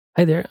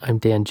Hi there, I'm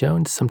Dan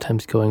Jones,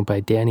 sometimes going by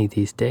Danny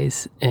these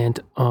days, and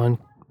on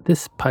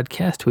this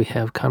podcast we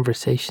have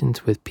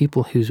conversations with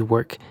people whose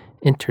work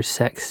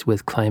intersects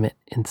with climate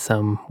in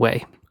some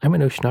way. I'm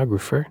an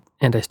oceanographer,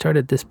 and I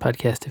started this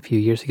podcast a few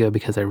years ago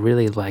because I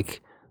really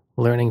like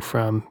learning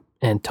from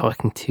and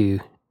talking to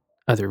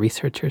other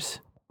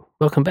researchers.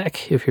 Welcome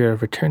back if you're a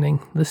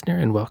returning listener,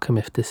 and welcome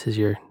if this is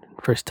your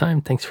first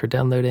time. Thanks for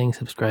downloading,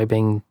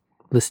 subscribing,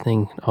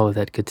 listening, all of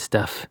that good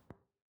stuff.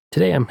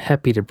 Today, I'm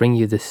happy to bring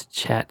you this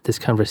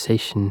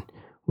conversation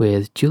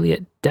with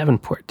Juliet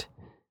Davenport.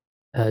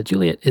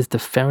 Juliet is the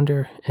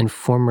founder and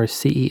former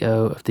CEO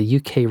of the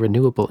UK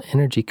renewable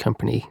energy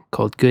company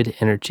called Good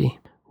Energy.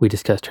 We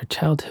discussed her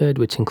childhood,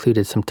 which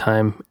included some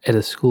time at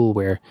a school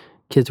where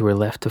kids were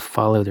left to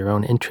follow their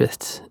own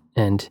interests.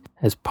 And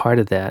as part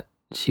of that,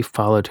 she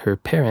followed her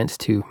parents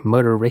to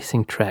motor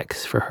racing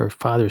tracks for her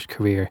father's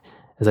career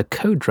as a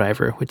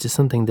co-driver, which is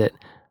something that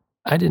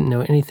I didn't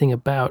know anything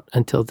about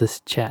until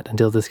this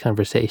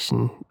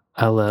conversation.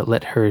 I'll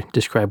let her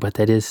describe what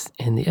that is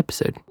in the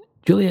episode.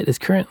 Juliet is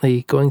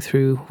currently going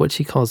through what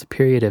she calls a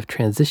period of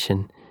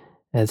transition,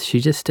 as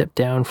she just stepped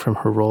down from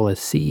her role as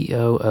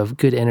CEO of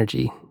Good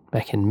Energy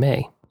back in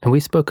May. And we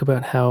spoke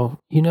about how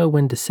you know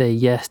when to say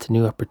yes to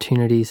new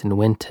opportunities and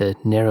when to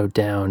narrow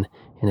down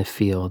in a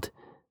field,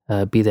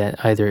 be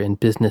that either in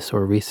business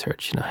or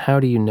research. How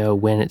do you know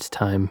when it's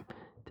time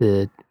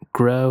to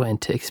grow and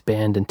to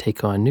expand and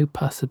take on new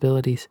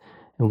possibilities?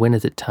 And when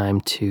is it time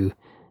to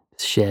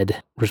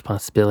shed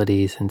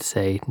responsibilities and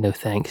say no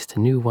thanks to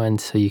new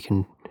ones so you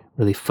can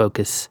really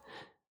focus?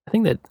 I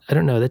think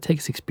that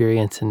takes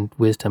experience and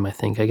wisdom, I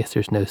think. I guess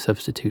there's no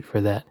substitute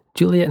for that.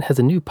 Juliet has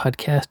a new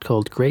podcast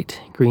called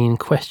Great Green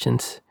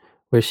Questions,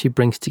 where she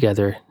brings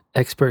together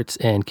experts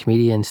and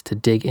comedians to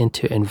dig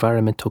into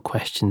environmental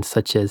questions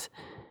such as,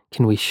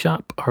 can we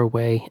shop our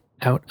way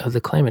out of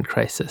the climate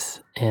crisis?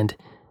 And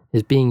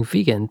is being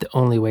vegan the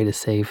only way to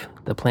save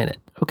the planet?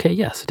 Okay,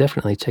 yeah, so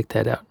definitely check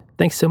that out.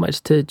 Thanks so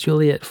much to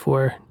Juliet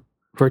for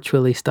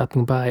virtually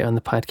stopping by on the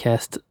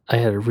podcast. I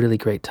had a really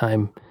great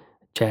time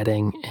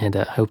chatting, and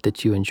I hope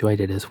that you enjoyed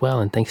it as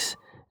well. And thanks,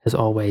 as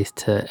always,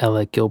 to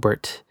Ella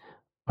Gilbert,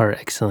 our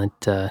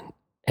excellent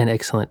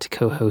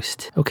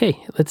co-host.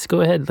 Okay, let's go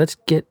ahead. Let's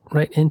get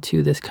right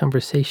into this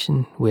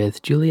conversation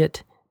with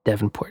Juliet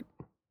Davenport.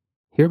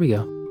 Here we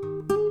go.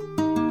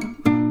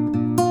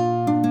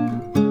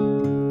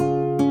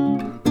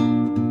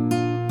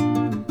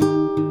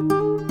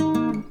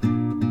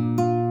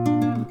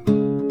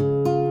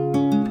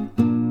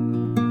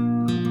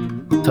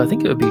 So I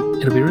think it'll be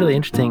really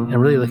interesting. I'm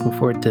really looking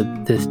forward to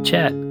this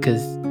chat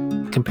because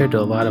compared to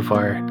a lot of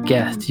our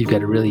guests, you've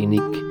got a really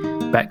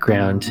unique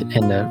background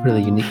and a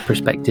really unique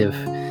perspective.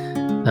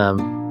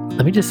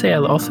 Let me just say, I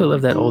also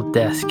love that old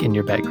desk in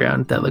your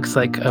background. That looks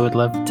like I would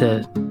love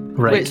to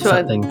write Which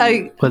something.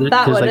 one? Oh,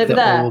 that one over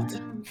there. Old,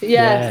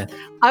 yes. Yeah.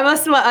 I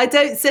must admit, I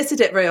don't sit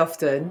at it very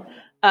often.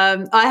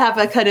 I have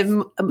a kind of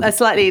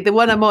the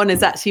one I'm on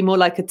is actually more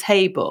like a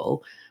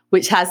table,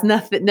 which has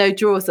no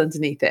drawers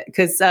underneath it.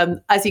 Because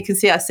as you can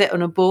see, I sit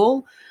on a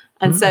ball.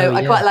 And so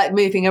I quite like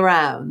moving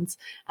around.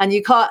 And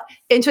you can't,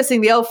 interesting,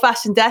 the old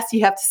fashioned desk,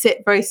 you have to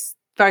sit very,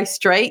 very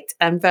straight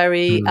and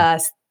very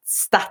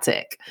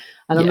static.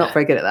 And I'm not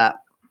very good at that.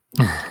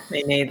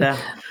 Me neither.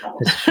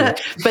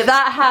 But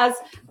that has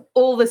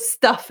all the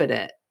stuff in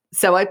it.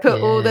 So I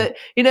put all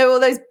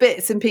those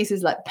bits and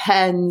pieces like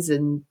pens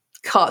and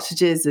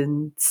cartridges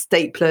and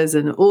staplers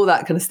and all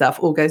that kind of stuff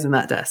all goes on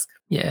that desk.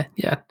 Yeah.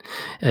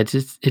 It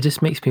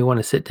just makes me want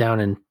to sit down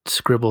and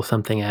scribble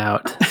something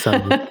out.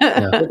 Some with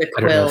a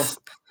quill.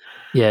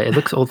 Yeah, it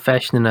looks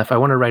old-fashioned enough. I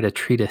want to write a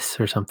treatise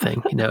or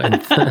something, and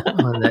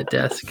on that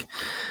desk.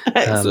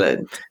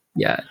 Excellent.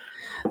 Yeah.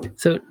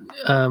 So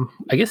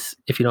I guess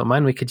if you don't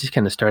mind, we could just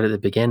kind of start at the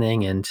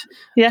beginning and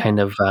kind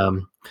of.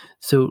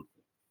 So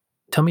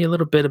tell me a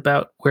little bit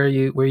about where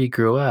you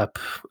grew up.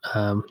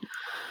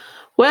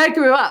 Where I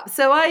grew up.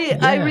 So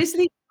I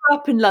recently grew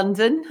up in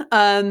London.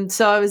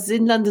 So I was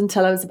in London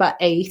till I was about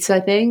 8, I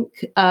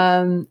think.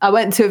 I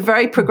went to a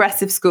very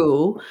progressive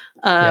school,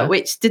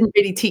 which didn't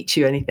really teach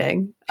you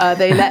anything.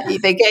 They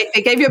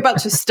gave you a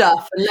bunch of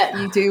stuff and let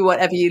you do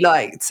whatever you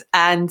liked.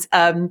 And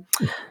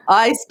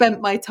I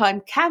spent my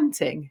time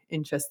counting,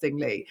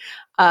 interestingly.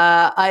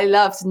 I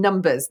loved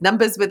numbers.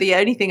 Numbers were the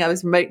only thing I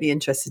was remotely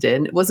interested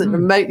in. It wasn't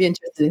remotely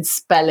interested in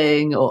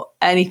spelling or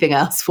anything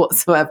else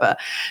whatsoever.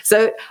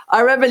 So I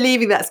remember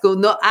leaving that school,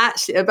 not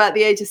actually about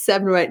the age of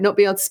 7 or 8, not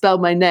being able to spell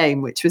my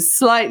name, which was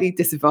slightly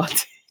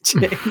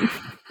disadvantaging.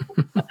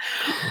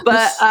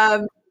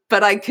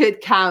 But I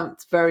could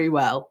count very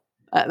well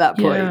at that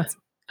point. Yeah.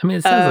 I mean,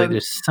 it sounds like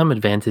there's some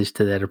advantage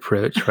to that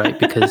approach, right?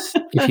 Because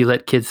if you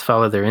let kids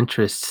follow their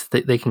interests,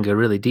 they can go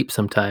really deep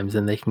sometimes,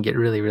 and they can get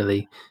really,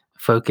 really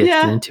focused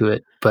into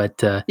it.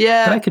 But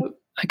I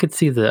could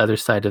see the other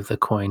side of the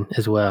coin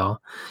as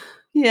well.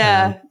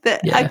 Yeah.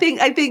 I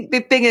think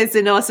the thing is,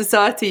 in our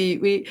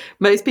society,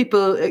 most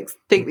people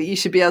think that you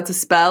should be able to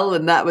spell,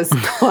 and that was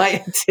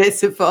quite a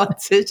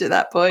disadvantage at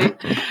that point.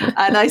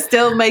 And I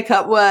still make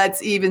up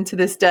words even to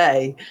this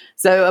day.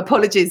 So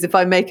apologies if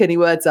I make any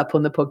words up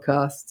on the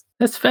podcast.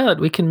 That's valid.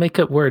 We can make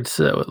up words.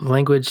 So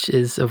language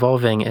is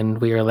evolving, and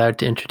we are allowed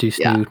to introduce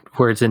new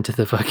words into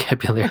the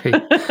vocabulary.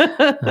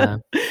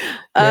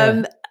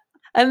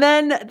 And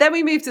then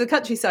we moved to the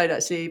countryside,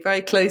 actually,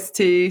 very close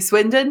to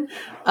Swindon.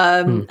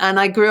 And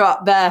I grew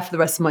up there for the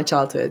rest of my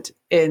childhood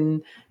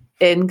in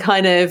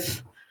kind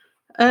of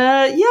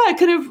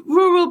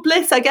rural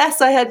bliss, I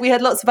guess. We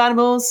had lots of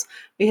animals.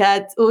 We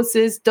had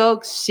horses,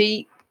 dogs,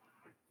 sheep,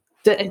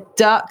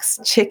 ducks,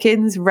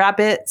 chickens,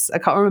 rabbits. I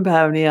can't remember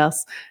how many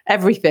else.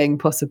 Everything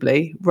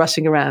possibly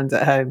rushing around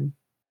at home.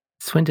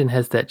 Swindon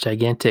has that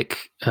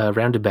gigantic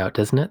roundabout,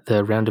 doesn't it?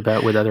 The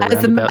roundabout with other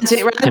roundabouts. The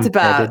magic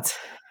roundabout.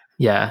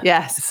 Yeah.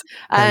 Yes.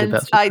 And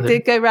I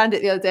did go around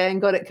it the other day and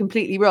got it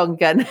completely wrong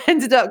again.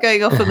 Ended up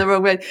going off on the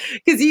wrong road.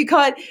 Because you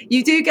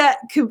do get,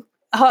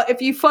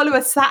 if you follow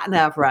a sat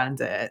nav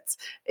around it,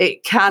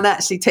 it can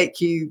actually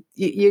take you,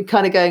 you're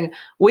kind of going,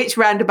 which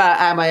roundabout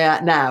am I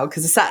at now?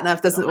 Because the sat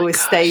nav doesn't always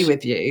stay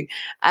with you.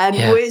 And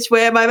which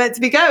way am I meant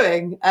to be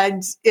going?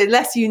 And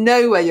unless you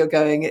know where you're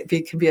going,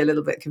 it can be a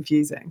little bit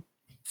confusing.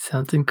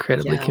 Sounds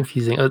incredibly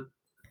confusing. Oh,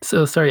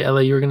 so sorry,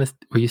 Ella,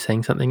 were you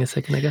saying something a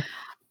second ago?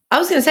 I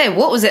was going to say,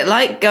 what was it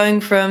like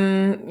going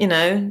from,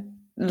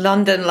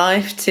 London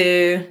life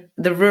to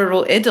the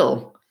rural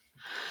idyll?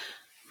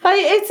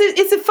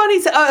 It's a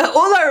funny.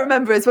 All I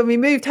remember is when we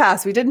moved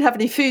house, we didn't have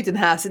any food in the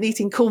house and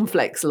eating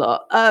cornflakes a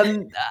lot.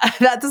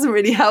 That doesn't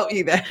really help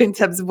you though in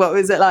terms of what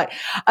was it like.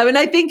 I mean,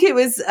 I think it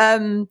was.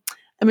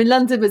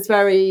 London was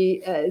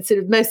very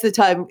sort of most of the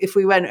time. If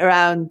we went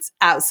around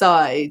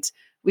outside,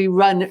 we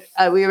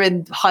were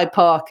in Hyde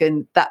Park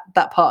and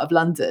that part of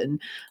London.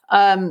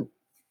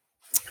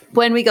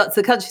 When we got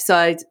to the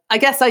countryside, I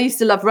guess I used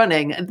to love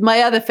running.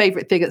 My other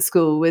favourite thing at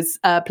school was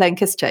playing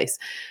Kiss Chase.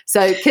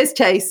 So Kiss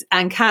Chase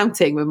and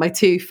counting were my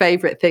two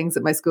favourite things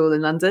at my school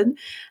in London.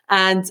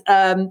 And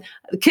the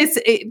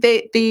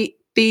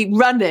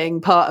running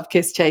part of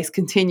Kiss Chase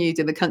continued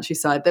in the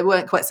countryside. There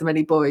weren't quite so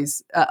many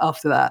boys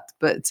after that,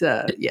 but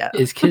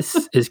Is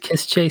Kiss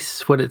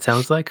Chase what it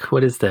sounds like?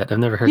 What is that? I've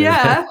never heard of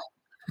that.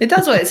 It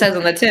does what it says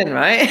on the tin,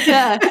 right?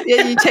 Yeah,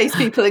 you chase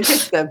people and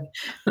kiss them.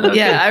 Okay.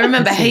 Yeah, I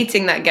remember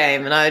hating that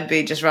game and I would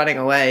be just running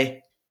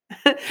away.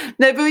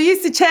 No, but we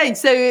used to change.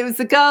 So it was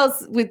the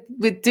girls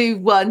would do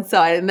one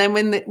side, and then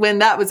when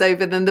that was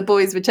over, then the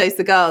boys would chase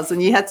the girls,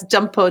 and you had to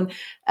jump on.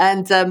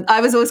 And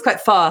I was always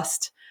quite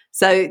fast,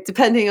 so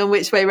depending on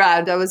which way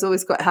round, I was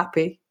always quite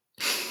happy.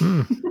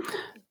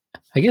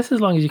 I guess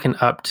as long as you can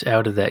opt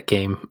out of that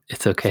game,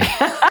 it's okay.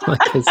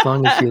 As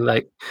long as you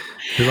it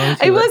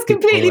was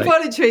completely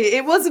voluntary.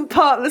 It wasn't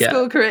part of the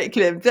school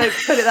curriculum. Don't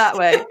put it that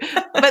way.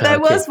 But there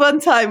was one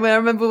time where I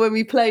remember when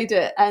we played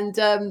it, and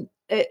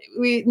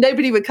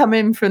nobody would come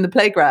in from the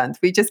playground.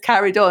 We just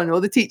carried on. All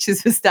the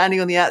teachers were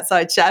standing on the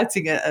outside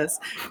shouting at us,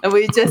 and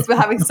we just were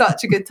having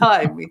such a good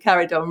time. We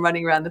carried on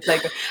running around the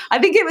playground. I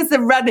think it was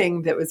the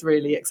running that was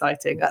really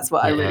exciting. That's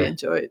what I really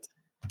enjoyed.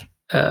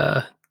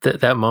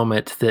 That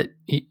moment that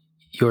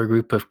your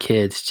group of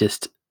kids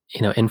just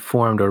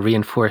informed or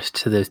reinforced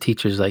to those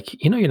teachers, like,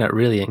 you're not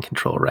really in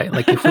control, right?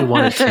 Like if we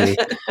wanted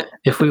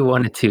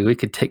to, we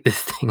could take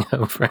this thing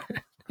over.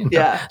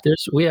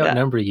 We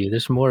outnumber you.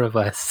 There's more of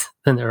us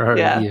than there are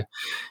of you.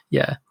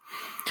 Yeah.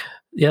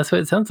 So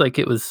it sounds like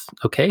it was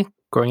okay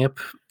growing up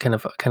kind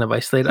of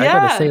isolated. I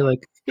gotta say,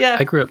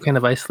 I grew up kind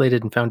of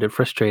isolated and found it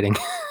frustrating.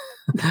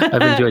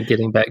 I've enjoyed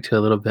getting back to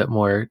a little bit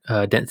more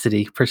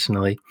density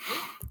personally.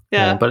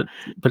 Yeah, but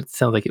it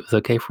sounds like it was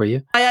okay for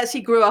you. I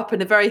actually grew up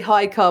in a very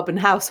high carbon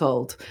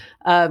household,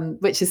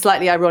 which is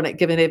slightly ironic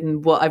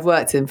given what I've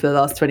worked in for the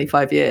last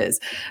 25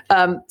 years.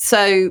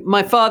 So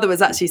my father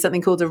was actually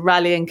something called a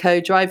rally and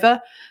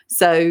co-driver.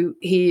 So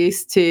he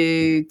used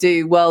to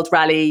do World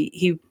Rally.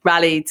 He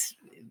rallied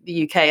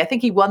the UK. I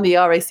think he won the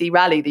RAC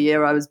Rally the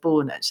year I was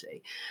born,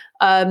 actually.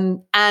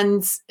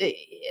 And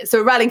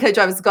so a rally and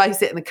co-driver is the guy who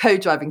sits in the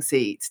co-driving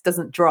seat,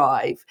 doesn't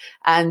drive.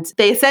 And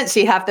they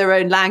essentially have their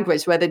own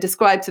language where they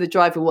describe to the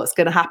driver what's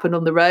going to happen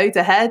on the road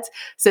ahead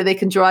so they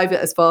can drive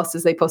it as fast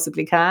as they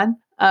possibly can.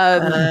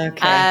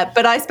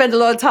 But I spend a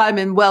lot of time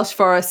in Welsh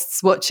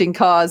forests watching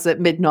cars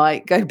at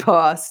midnight go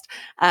past,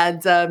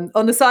 and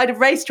on the side of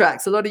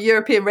racetracks, a lot of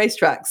European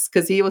racetracks,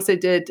 because he also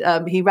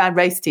he ran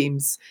race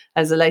teams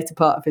as a later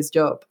part of his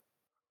job.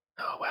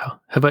 Oh, wow.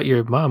 How about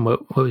your mom?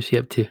 What was she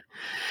up to?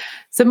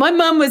 So my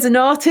mum was an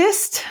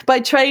artist by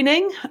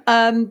training,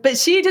 but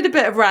she did a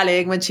bit of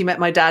rallying when she met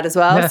my dad as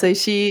well. Yeah. So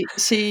she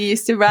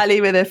used to rally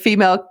with a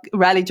female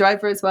rally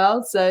driver as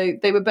well. So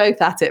they were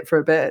both at it for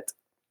a bit.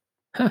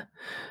 Huh.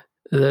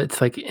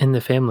 It's like in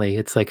the family.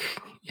 It's like,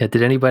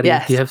 did anybody,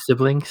 do you have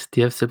siblings?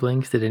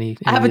 Did any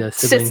I have a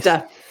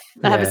sister.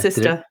 I have a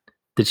sister.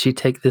 Did she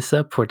take this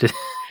up, or did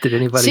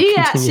anybody?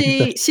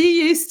 She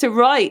used to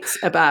write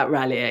about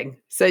rallying.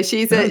 So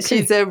she's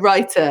a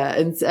writer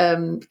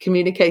and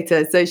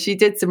communicator. So she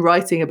did some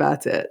writing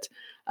about it.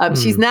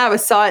 She's now a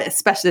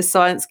specialist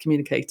science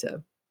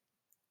communicator.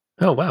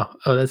 Oh, wow.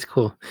 Oh, that's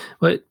cool.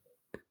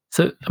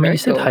 So, I mean, you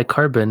said high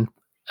carbon.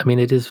 I mean,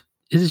 it is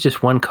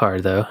just one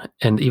car, though.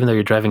 And even though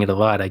you're driving it a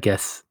lot, I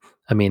guess,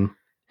 I mean,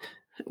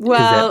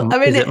 well,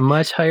 is it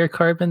much higher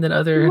carbon than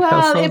other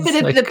households?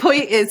 The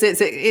point is,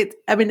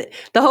 I mean,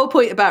 the whole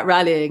point about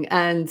rallying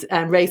and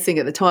racing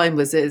at the time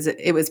was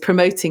it was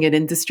promoting an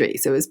industry,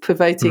 so it was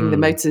promoting the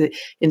motor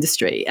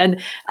industry,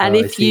 and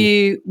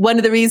one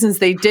of the reasons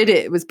they did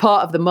it was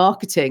part of the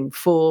marketing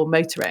for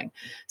motoring.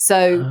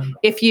 So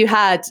if you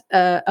had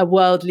a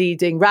world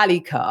leading rally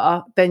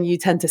car, then you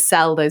tend to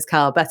sell those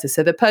cars better.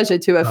 So the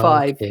Peugeot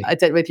 205, I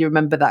don't know if you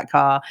remember that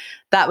car.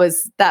 That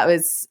was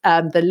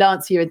the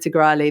Lancia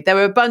Integrale. There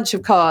were a bunch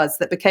of cars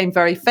that became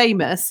very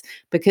famous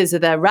because of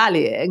their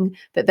rallying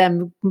that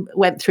then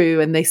went through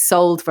and they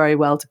sold very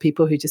well to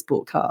people who just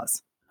bought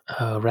cars.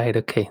 Oh, right.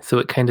 Okay. So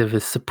it kind of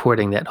is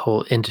supporting that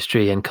whole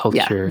industry and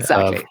culture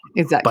exactly.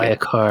 Buy a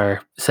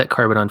car, set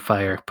carbon on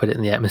fire, put it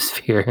in the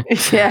atmosphere.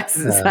 Yes,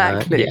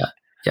 exactly.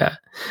 Yeah.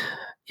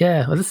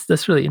 Well,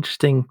 that's really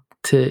interesting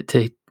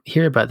to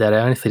hear about that. I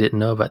honestly didn't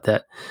know about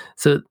that.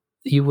 So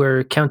you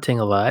were counting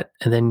a lot,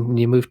 and then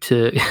you moved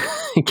to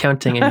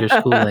counting in your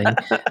schooling.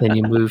 Then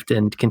you moved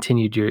and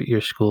continued your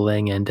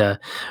schooling. And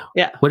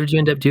what did you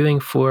end up doing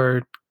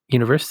for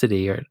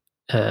university, or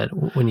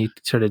when you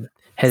started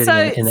heading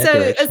in that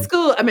direction? At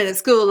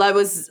school, I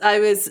was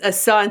a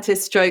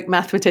scientist stroke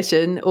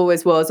mathematician,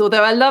 always was.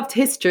 Although I loved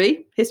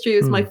history. History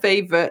was my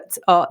favorite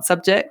art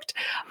subject.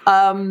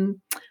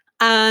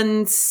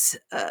 And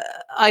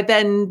I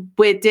then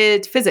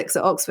did physics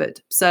at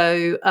Oxford.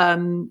 So,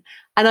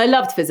 and I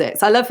loved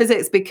physics. I love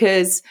physics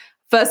because,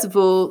 first of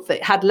all,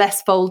 it had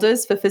less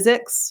folders for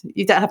physics.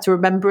 You don't have to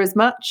remember as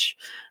much.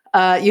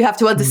 You have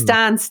to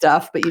understand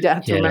stuff, but you don't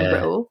have to remember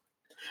it all.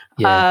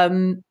 Yeah.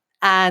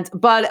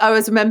 But I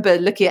always remember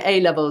looking at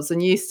A levels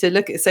and used to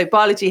look at, so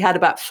biology had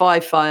about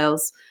 5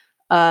 files.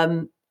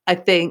 I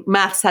think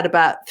maths had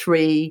about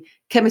 3,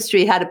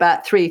 chemistry had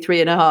about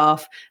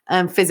 3.5,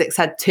 and physics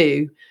had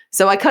 2.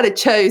 So I kind of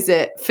chose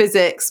it,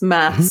 physics,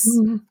 maths,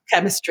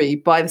 chemistry,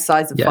 by the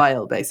size of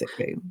file,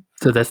 basically.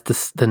 So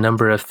that's the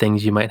number of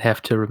things you might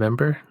have to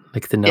remember,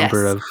 like the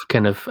number of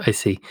I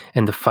see.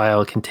 And the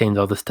file contains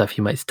all the stuff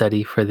you might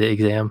study for the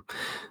exam.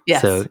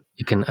 Yes. So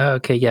you can,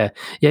 yeah.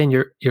 And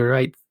you're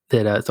right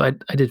that, so I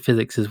did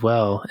physics as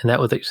well. And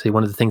that was actually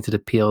one of the things that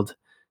appealed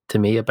to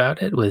me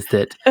about it, was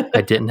that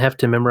I didn't have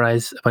to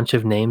memorize a bunch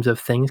of names of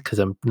things because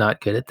I'm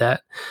not good at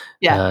that.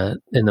 Yeah.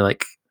 And they're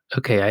like,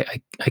 okay,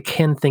 I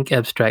can think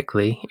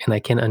abstractly and I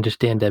can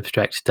understand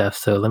abstract stuff,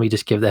 so let me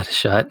just give that a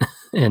shot.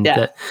 And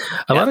a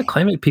lot of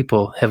climate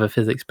people have a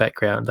physics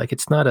background. Like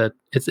it's of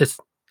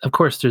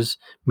course there's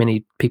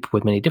many people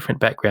with many different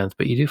backgrounds,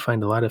 but you do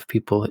find a lot of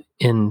people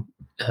in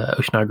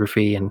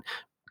oceanography and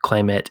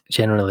climate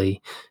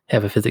generally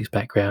have a physics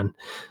background.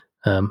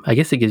 I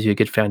guess it gives you a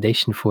good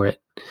foundation for it.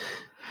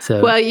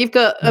 So, well, you've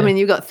got,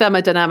 you've got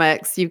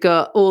thermodynamics, you've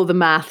got all the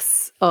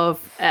maths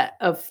of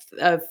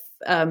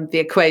the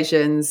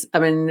equations. I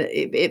mean,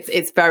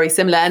 it's very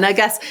similar. And I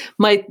guess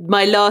my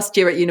last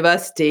year at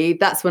university,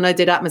 that's when I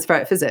did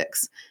atmospheric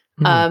physics.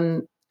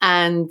 And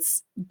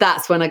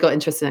that's when I got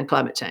interested in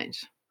climate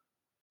change.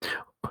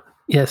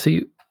 Yeah. So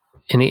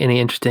any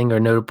interesting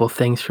or notable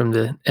things from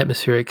the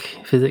atmospheric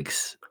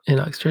physics in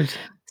Oxford?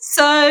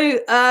 So,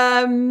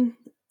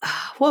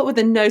 what were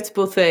the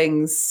notable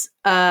things?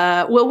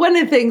 Well, one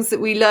of the things that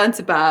we learnt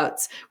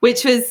about,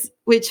 which was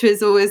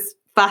always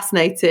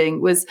fascinating,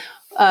 was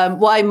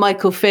why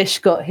Michael Fish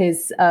got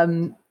his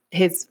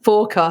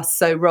forecast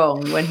so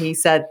wrong when he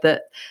said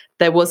that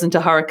there wasn't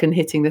a hurricane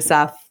hitting the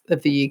south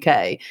of the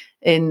UK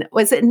in,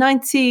 was it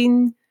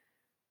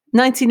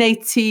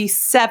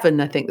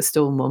 1987, I think the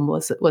storm one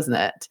wasn't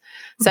it?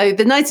 So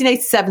the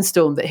 1987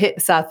 storm that hit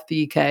the south of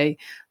the UK,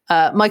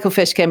 Michael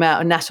Fish came out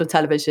on national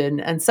television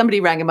and somebody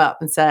rang him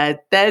up and said,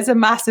 there's a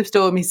massive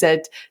storm. He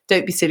said,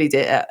 don't be silly,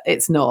 dear,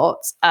 it's not.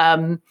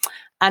 And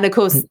of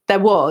course, there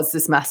was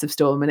this massive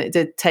storm and it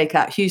did take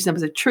out huge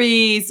numbers of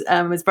trees,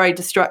 was very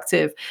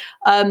destructive.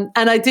 And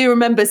I do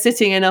remember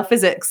sitting in our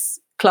physics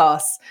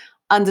class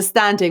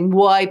understanding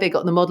why they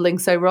got the modelling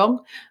so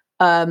wrong.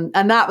 And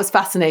that was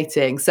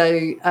fascinating.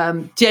 So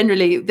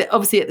generally,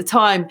 obviously at the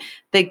time,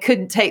 they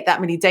couldn't take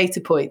that many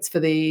data points for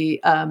the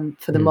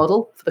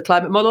model, for the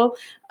climate model,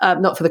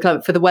 not for the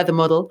climate, for the weather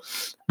model.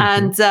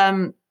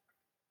 And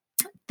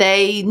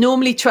they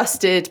normally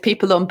trusted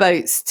people on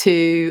boats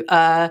to,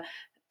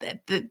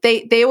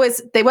 they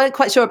weren't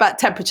quite sure about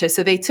temperature.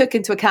 So they took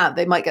into account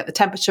they might get the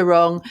temperature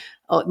wrong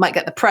or might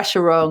get the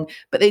pressure wrong,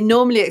 but they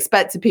normally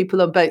expected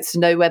people on boats to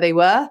know where they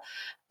were.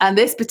 And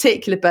this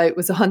particular boat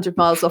was 100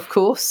 miles off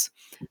course.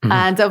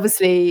 And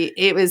obviously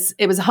it was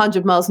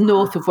 100 miles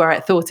north of where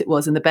it thought it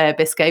was in the Bay of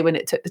Biscay when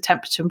it took the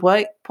temperature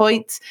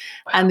point.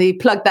 And they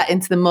plugged that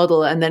into the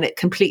model and then it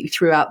completely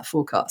threw out the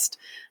forecast.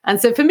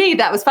 And so for me,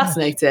 that was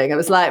fascinating. I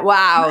was like,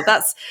 wow,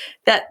 that's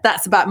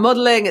about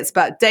modeling. It's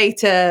about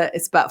data.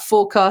 It's about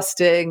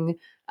forecasting,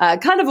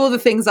 kind of all the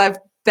things I've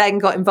then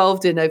got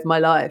involved in over my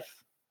life.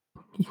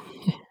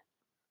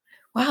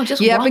 Wow,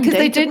 just because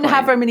they didn't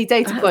have very many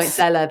data points,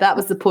 Ella. That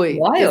was the point.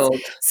 Wild.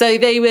 So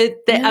they were.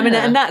 I mean,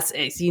 and that's,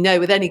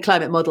 with any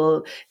climate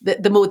model,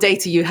 the more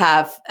data you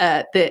have,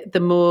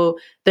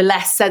 the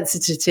less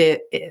sensitive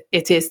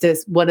it is to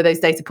one of those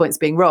data points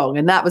being wrong.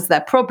 And that was their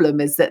problem,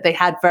 is that they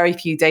had very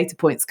few data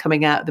points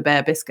coming out of the Bay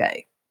of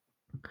Biscay.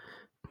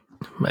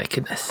 My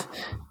goodness.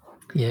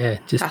 Yeah,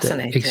 just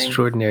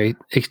extraordinary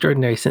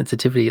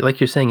sensitivity. Like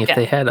you're saying, if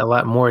they had a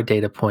lot more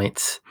data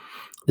points,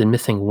 then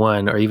missing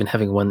one or even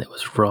having one that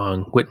was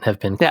wrong wouldn't have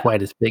been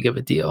quite as big of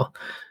a deal.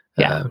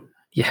 Oh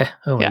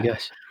my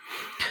gosh.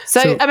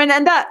 So I mean,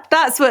 and that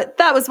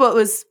was what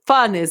was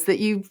fun, is that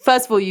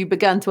you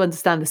began to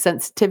understand the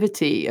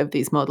sensitivity of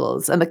these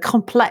models and the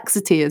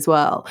complexity as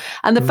well,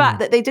 and the fact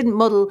that they didn't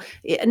model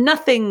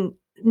nothing.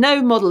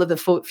 No model of the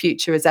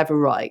future is ever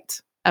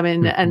right. I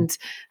mean, and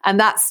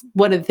that's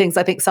one of the things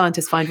I think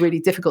scientists find really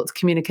difficult to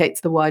communicate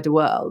to the wider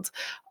world,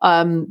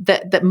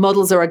 that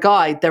models are a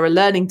guide, they're a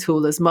learning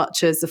tool as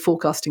much as a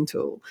forecasting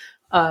tool.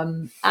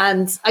 And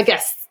I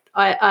guess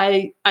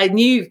I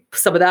knew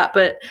some of that,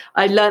 but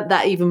I learned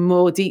that even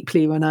more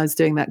deeply when I was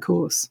doing that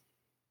course.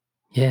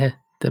 Yeah,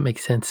 that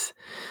makes sense.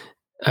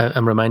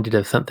 I'm reminded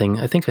of something.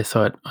 I think I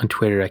saw it on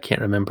Twitter. I can't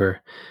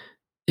remember.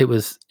 It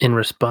was in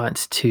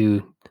response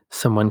to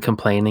someone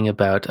complaining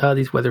about,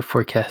 these weather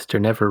forecasts are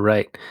never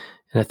right.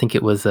 And I think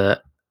it was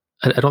I'm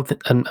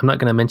not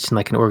going to mention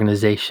like an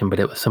organization, but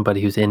it was somebody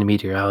who's in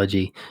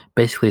meteorology,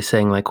 basically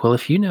saying like, well,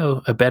 if you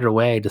know a better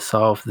way to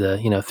solve the,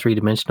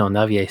 3-dimensional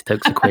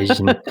Navier-Stokes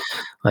equation,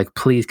 like,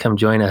 please come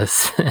join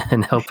us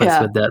and help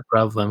us with that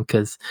problem.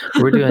 Cause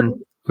we're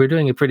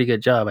doing a pretty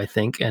good job, I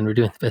think, and we're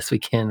doing the best we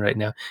can right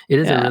now. It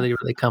is a really,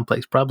 really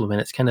complex problem. And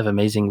it's kind of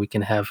amazing we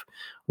can have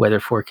weather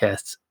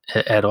forecasts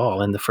at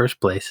all in the first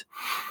place.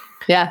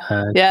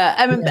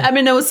 I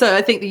mean, also,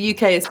 I think the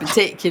UK is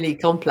particularly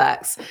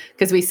complex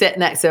because we sit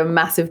next to a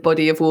massive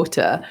body of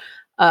water,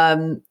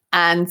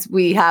 and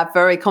we have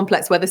very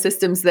complex weather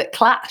systems that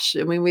clash.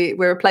 I mean,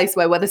 we're a place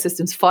where weather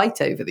systems fight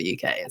over the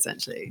UK,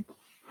 essentially.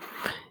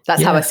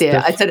 That's how I see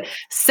it. I sort of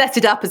set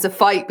it up as a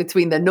fight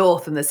between the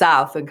north and the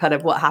south, and kind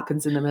of what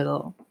happens in the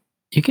middle.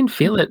 You can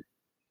feel it.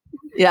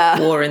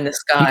 War in the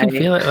sky. You can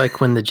feel it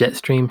like when the jet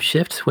stream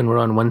shifts, when we're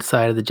on one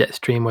side of the jet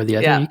stream or the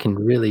other. You can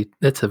really,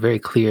 that's a very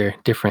clear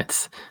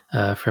difference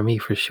for me,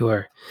 for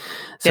sure.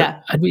 So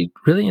I'd be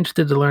really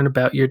interested to learn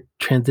about your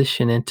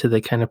transition into the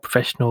kind of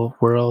professional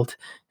world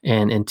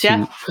and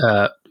into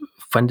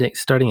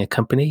starting a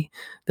company.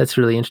 That's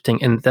really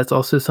interesting. And that's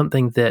also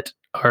something that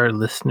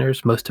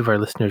most of our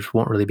listeners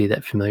won't really be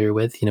that familiar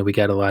with. We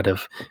got a lot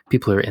of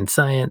people who are in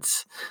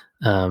science,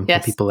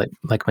 people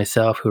like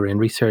myself who are in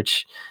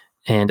research.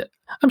 And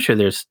I'm sure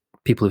there's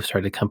people who've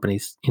started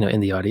companies, in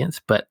the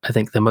audience, but I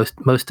think the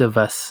most of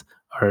us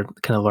are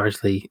kind of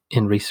largely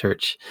in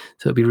research.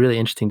 So it'd be really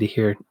interesting to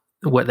hear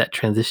what that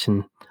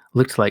transition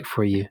looked like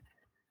for you.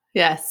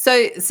 Yeah.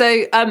 So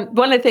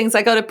one of the things,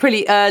 I got a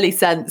pretty early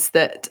sense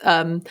that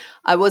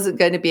I wasn't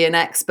going to be an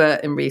expert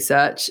in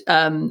research.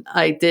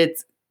 I did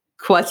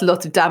quite a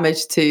lot of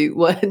damage to,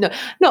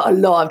 not a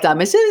lot of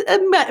damage,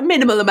 a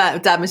minimal amount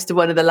of damage to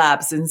one of the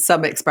labs in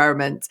some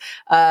experiment.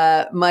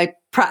 My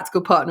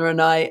practical partner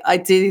and I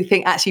do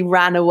think actually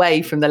ran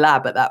away from the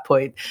lab at that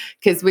point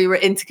because we were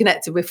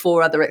interconnected with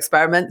 4 other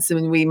experiments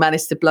and we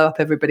managed to blow up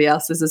everybody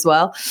else's as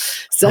well.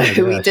 So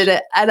we did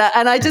it. And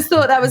I just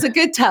thought that was a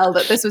good tell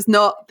that this was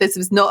not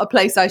a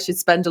place I should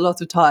spend a lot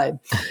of time.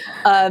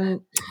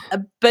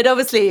 But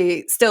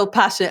obviously still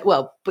passionate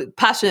about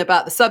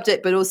the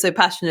subject, but also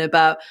passionate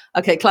about,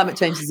 climate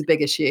change is a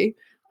big issue.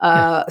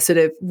 Sort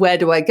of, where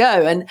do I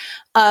go?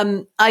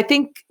 And I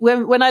think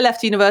when I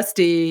left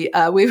university,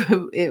 we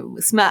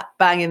were smack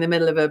bang in the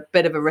middle of a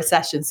bit of a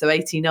recession, so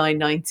 89,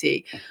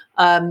 90.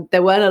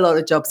 There weren't a lot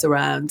of jobs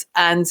around,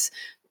 and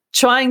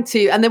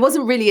there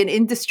wasn't really an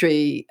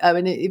industry. I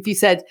mean, if you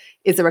said,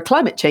 is there a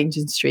climate change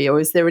industry, or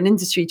is there an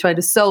industry trying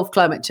to solve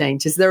climate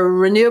change? Is there a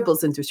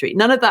renewables industry?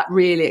 None of that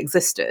really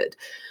existed.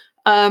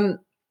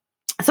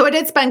 So I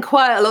did spend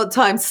quite a lot of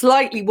time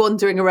slightly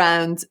wandering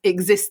around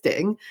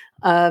existing.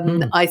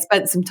 I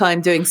spent some time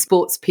doing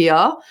sports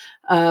PR,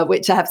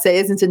 which I have to say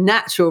isn't a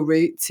natural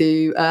route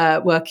to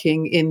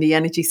working in the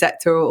energy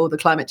sector or the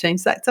climate change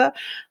sector.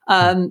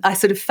 I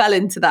sort of fell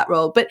into that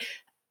role. But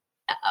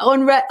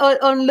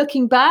on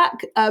looking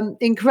back,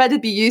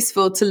 incredibly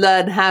useful to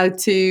learn how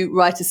to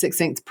write a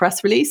succinct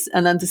press release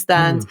and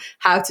understand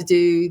how to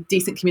do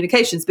decent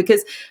communications,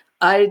 because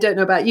I don't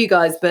know about you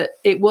guys, but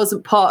it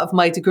wasn't part of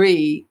my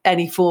degree,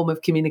 any form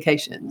of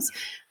communications.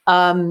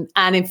 And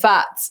in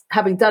fact,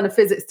 having done a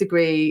physics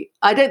degree,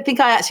 I don't think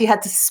I actually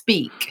had to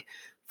speak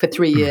for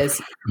 3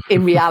 years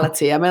in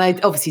reality. I mean, I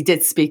obviously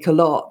did speak a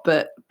lot,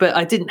 but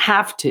I didn't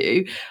have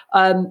to.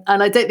 And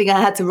I don't think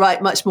I had to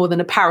write much more than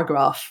a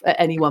paragraph at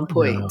any one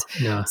point.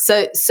 No.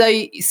 So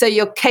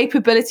your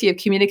capability of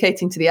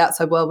communicating to the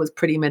outside world was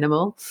pretty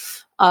minimal.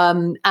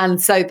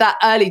 And so that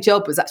early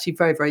job was actually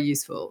very, very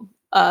useful.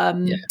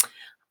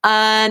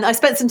 And I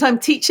spent some time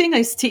teaching. I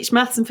used to teach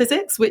maths and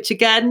physics, which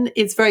again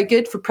is very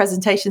good for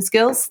presentation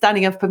skills.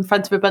 Standing up in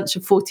front of a bunch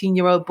of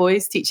 14-year-old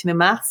boys teaching them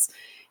maths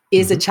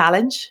is a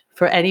challenge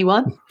for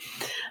anyone.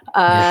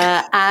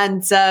 So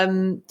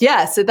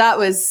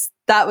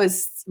that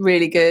was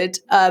really good.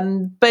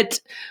 But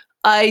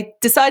I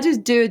decided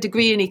to do a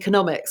degree in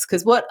economics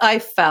because what I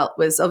felt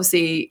was,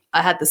 obviously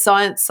I had the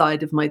science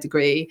side of my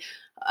degree,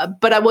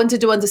 but I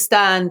wanted to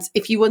understand,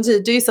 if you wanted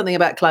to do something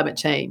about climate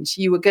change,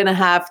 you were going to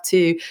have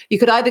to, you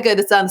could either go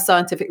down the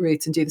scientific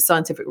route and do the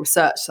scientific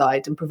research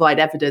side and provide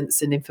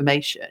evidence and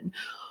information,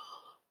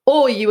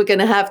 or you were going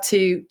to have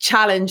to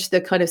challenge the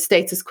kind of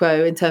status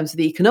quo in terms of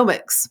the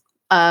economics.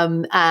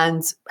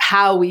 And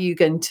how were you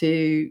going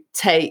to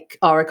take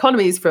our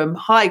economies from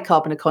high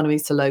carbon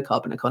economies to low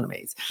carbon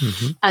economies?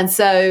 Mm-hmm. And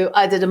so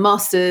I did a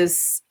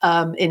master's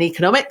in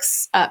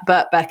economics at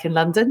Birkbeck in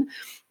London,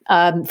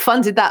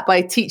 funded that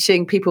by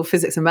teaching people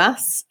physics and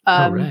maths.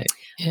 Right.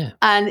 Yeah.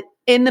 And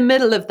in the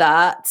middle of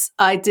that,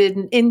 I did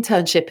an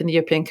internship in the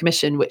European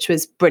Commission, which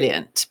was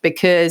brilliant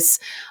because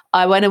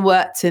I went and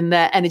worked in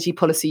their energy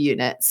policy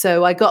unit.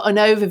 So I got an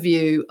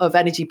overview of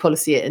energy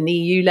policy at an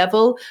EU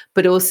level,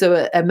 but also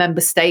at a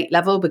member state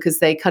level, because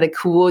they kind of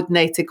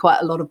coordinated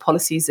quite a lot of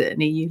policies at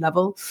an EU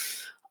level.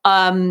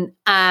 And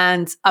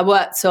I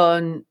worked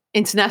on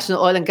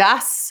international oil and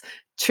gas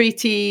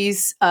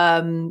treaties,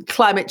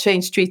 climate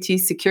change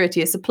treaties,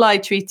 security of supply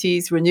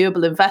treaties,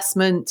 renewable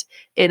investment,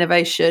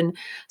 innovation.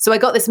 So I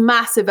got this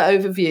massive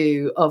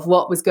overview of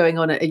what was going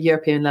on at a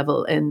European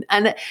level. And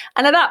at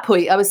that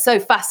point, I was so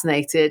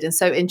fascinated and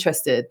so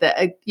interested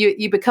that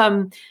you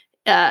become,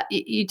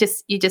 you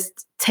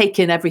just take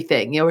in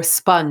everything. You're a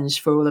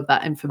sponge for all of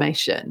that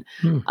information.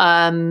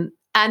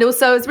 And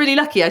also, I was really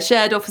lucky. I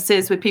shared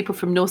offices with people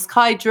from Norsk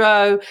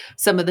Hydro,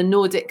 some of the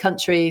Nordic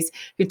countries,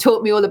 who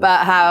taught me all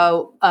about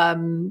how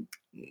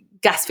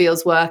gas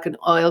fields work and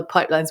oil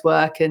pipelines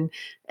work and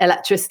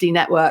electricity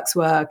networks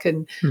work.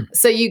 And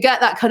so you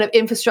get that kind of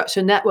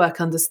infrastructure network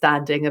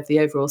understanding of the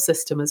overall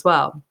system as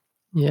well.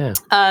 Yeah.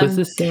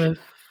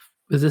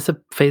 Was this a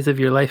phase of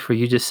your life where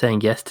you just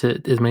saying yes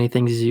to as many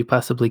things as you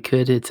possibly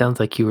could? It sounds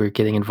like you were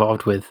getting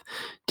involved with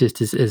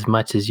just as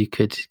much as you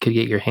could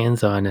get your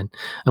hands on. And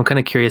I'm kind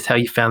of curious how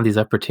you found these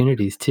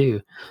opportunities too.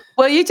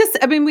 Well,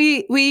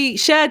 we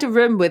shared a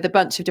room with a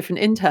bunch of different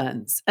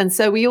interns. And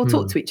so we all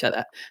talked to each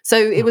other. So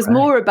it was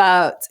more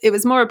about,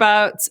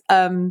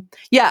 when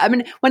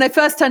I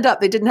first turned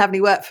up, they didn't have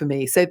any work for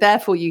me. So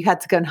therefore you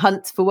had to go and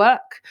hunt for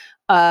work.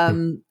 I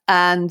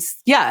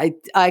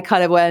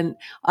kind of went,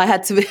 I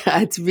had to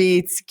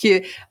read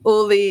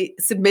all the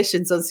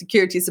submissions on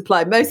security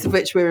supply, most of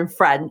which were in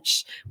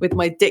French, with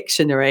my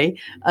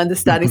dictionary,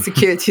 understanding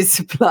security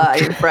supply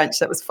in French.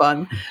 That was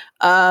fun.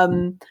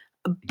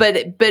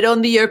 But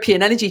on the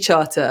European Energy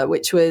Charter,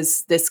 which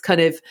was this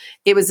kind of,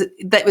 it was at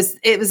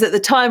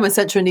the time when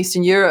Central and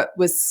Eastern Europe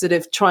was sort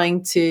of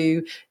trying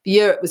to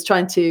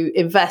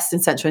invest in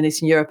Central and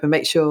Eastern Europe and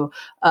make sure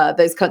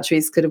those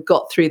countries could have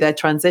got through their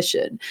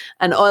transition.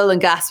 And oil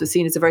and gas was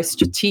seen as a very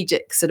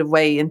strategic sort of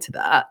way into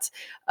that.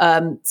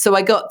 So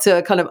I got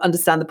to kind of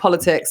understand the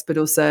politics, but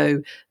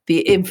also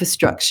the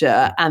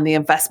infrastructure and the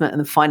investment and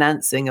the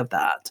financing of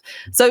that.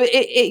 So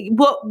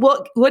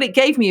what it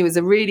gave me was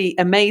a really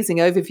amazing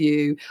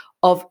overview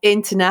of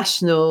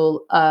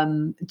international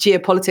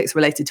geopolitics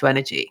related to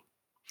energy,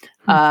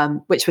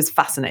 which was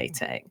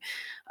fascinating.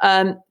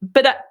 Then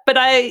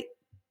I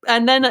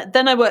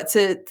worked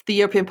at the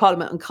European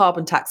Parliament on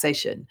carbon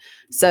taxation.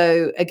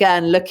 So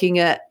again, looking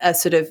at a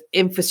sort of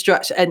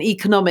infrastructure and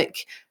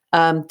economic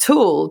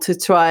tool to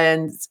try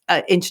and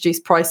introduce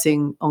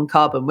pricing on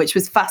carbon, which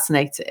was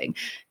fascinating.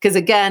 Because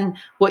again,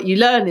 what you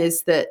learn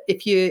is that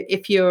if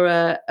you're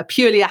a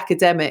purely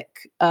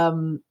academic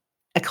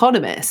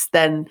economist,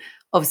 then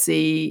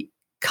obviously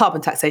carbon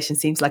taxation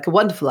seems like a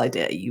wonderful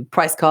idea. You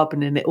price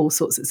carbon and it all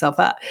sorts itself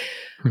out.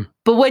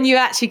 But when you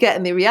actually get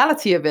in the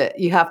reality of it,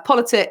 you have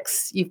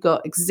politics, you've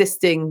got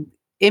existing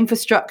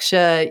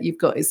infrastructure, you've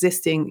got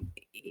existing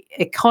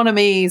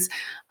economies,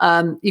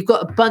 you've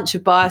got a bunch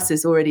of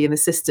biases already in the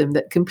system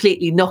that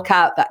completely knock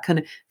out that kind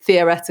of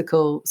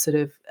theoretical sort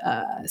of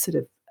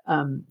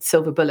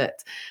silver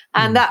bullet.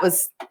 And that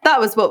was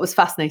what was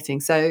fascinating.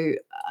 So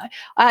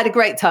I had a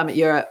great time at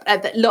Europe.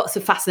 Lots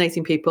of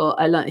fascinating people.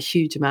 I learned a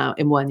huge amount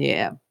in 1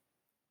 year.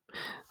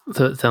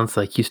 So it sounds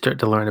like you start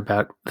to learn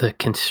about the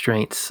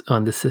constraints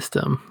on the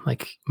system,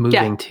 like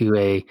moving to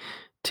a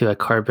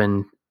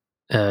carbon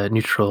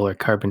neutral or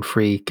carbon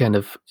free kind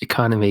of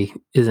economy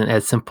isn't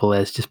as simple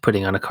as just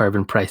putting on a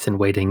carbon price and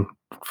waiting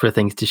for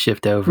things to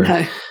shift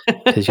over.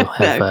 Because you'll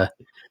have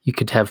you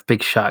could have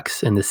big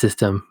shocks in the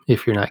system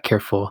if you're not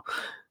careful.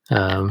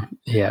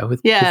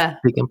 With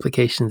big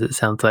implications. It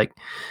sounds like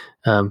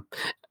I'm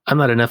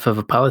not enough of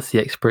a policy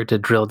expert to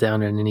drill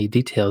down on any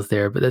details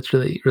there, but that's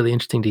really, really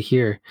interesting to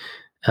hear.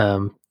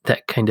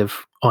 That kind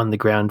of on the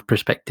ground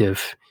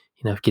perspective,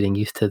 getting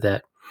used to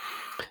that.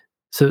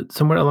 So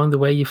somewhere along the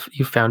way,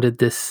 you founded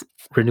this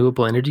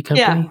renewable energy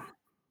company?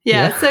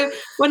 Yeah. So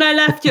when I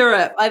left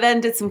Europe, I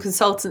then did some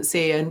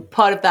consultancy, and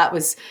part of that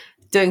was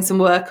doing some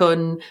work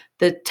on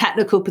the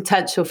technical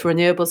potential for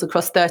renewables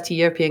across 30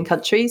 European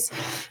countries.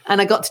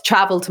 And I got to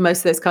travel to most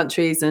of those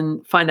countries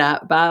and find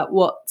out about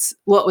what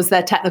was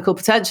their technical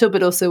potential,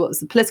 but also what was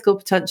the political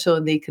potential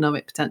and the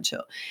economic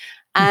potential.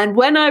 And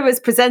when I was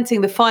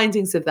presenting the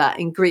findings of that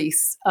in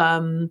Greece,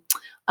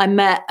 I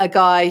met a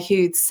guy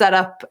who'd set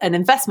up an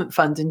investment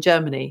fund in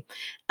Germany.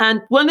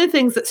 And one of the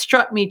things that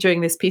struck me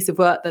during this piece of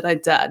work that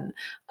I'd done,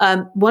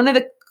 one of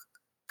the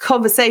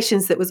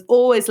conversations that was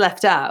always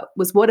left out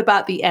was, what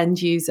about the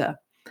end user?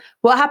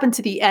 What happened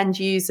to the end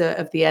user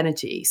of the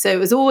energy? So it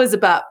was always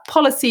about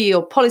policy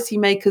or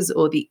policymakers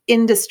or the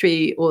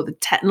industry or the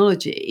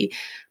technology,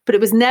 but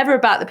it was never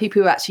about the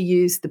people who actually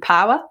use the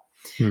power.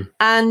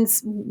 And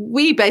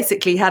we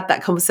basically had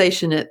that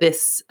conversation at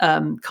this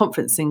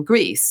conference in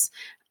Greece,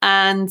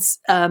 and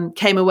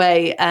came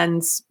away,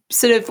 and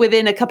sort of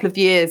within a couple of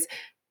years,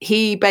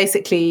 he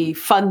basically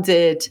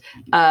funded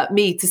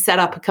me to set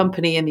up a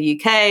company in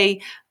the UK,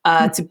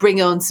 to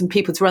bring on some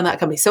people to run that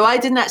company. So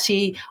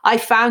I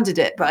founded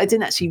it, but I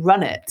didn't actually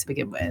run it to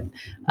begin with,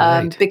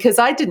 because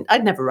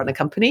I'd never run a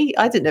company.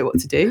 I didn't know what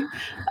to do.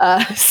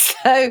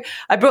 So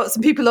I brought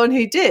some people on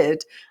who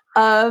did.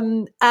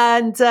 So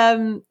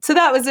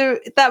that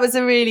was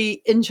a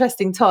really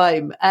interesting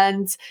time.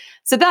 And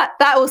so that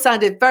all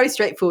sounded very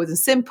straightforward and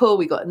simple.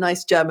 We got a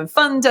nice German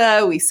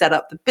funder. We set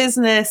up the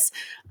business.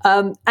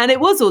 And it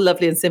was all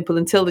lovely and simple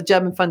until the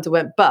German funder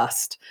went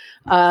bust.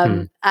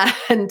 And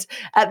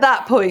at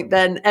that point,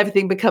 then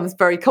everything becomes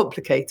very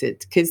complicated,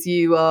 because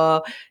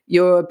you're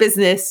a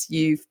business,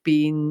 you've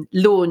been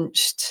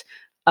launched,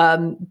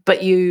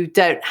 but you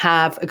don't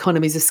have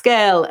economies of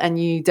scale,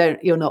 and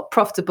you're not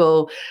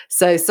profitable.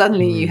 So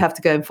suddenly you have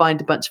to go and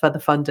find a bunch of other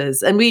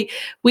funders. And we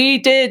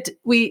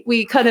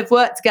kind of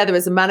worked together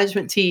as a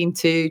management team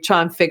to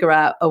try and figure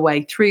out a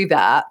way through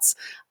that.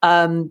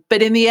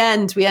 But in the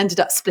end, we ended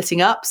up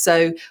splitting up.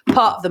 So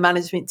part of the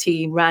management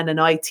team ran an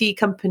IT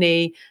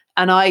company,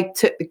 and I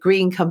took the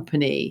green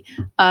company,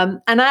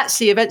 and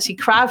actually eventually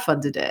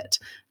crowdfunded it,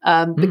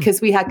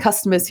 because we had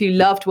customers who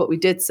loved what we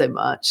did so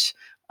much.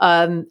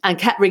 And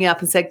kept ringing up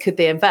and said, could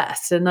they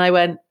invest? And I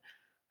went,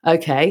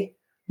 okay,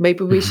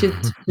 maybe we should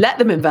let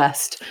them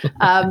invest.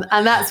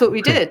 And that's what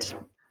we did.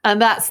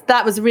 And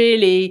that was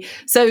really,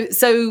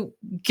 so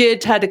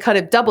Good had a kind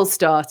of double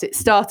start. It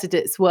started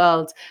its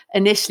world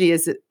initially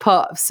as a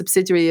part of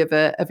subsidiary of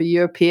a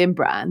European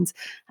brand,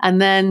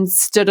 and then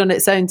stood on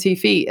its own 2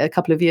 feet a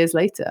couple of years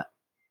later.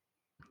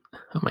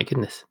 Oh my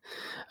goodness.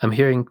 I'm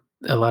hearing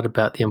a lot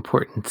about the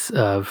importance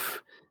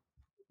of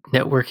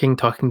networking,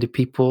 talking to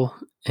people,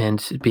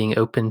 and being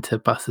open to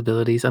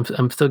possibilities.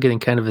 I'm still getting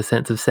kind of a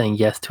sense of saying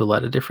yes to a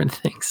lot of different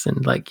things,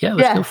 and like, yeah,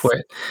 let's go for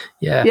it.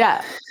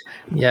 Yeah.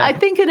 I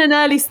think in an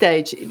early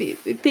stage, the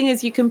thing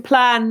is, you can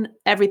plan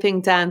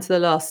everything down to the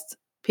last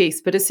piece,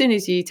 but as soon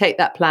as you take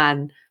that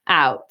plan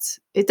out,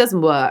 it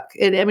doesn't work.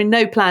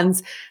 No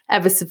plans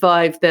ever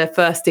survive their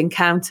first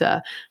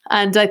encounter.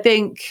 And I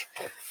think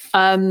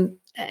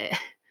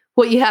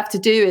what you have to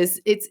do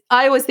is,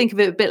 I always think of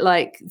it a bit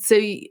like,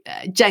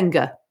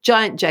 Jenga,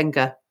 giant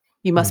Jenga.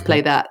 You must play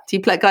that. Do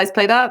you guys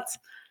play that?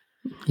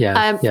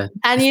 Yeah.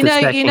 And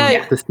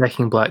the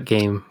stacking block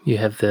game. You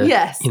have the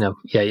yeah.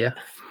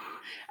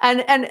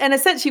 And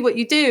essentially what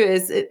you do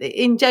is,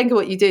 in Jenga,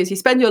 what you do is you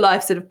spend your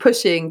life sort of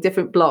pushing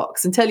different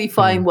blocks until you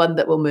find one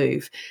that will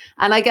move.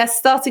 And I guess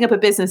starting up a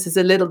business is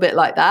a little bit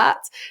like that,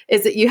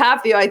 is that you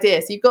have the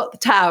idea. So you've got the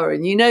tower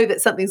and you know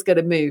that something's going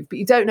to move, but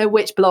you don't know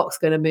which block's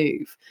going to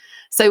move.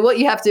 So what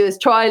you have to do is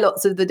try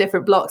lots of the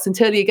different blocks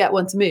until you get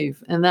one to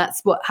move. And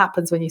that's what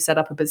happens when you set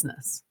up a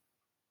business.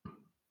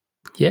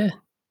 Yeah.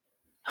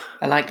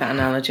 I like that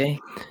analogy.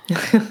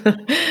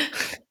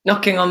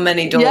 Knocking on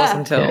many doors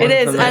until it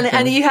is.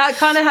 And you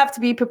kind of have to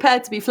be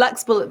prepared to be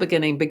flexible at the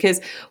beginning,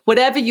 because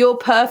whatever your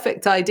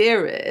perfect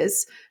idea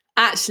is,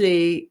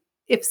 actually,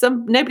 if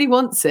nobody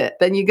wants it,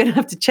 then you're going to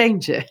have to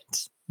change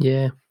it.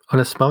 Yeah. On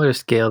a smaller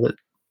scale,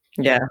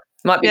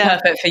 might be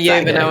perfect for you,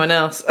 but no one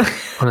else.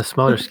 On a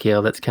smaller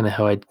scale, that's kind of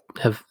how I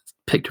have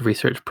picked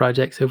research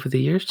projects over the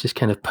years. Just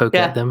kind of poke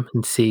at them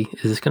and see,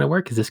 is this going to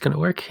work? Is this going to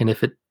work? And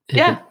if it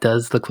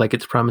does look like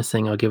it's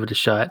promising, I'll give it a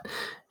shot.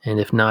 And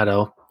if not,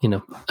 I'll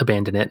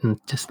abandon it and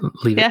just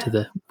leave it to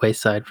the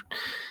wayside.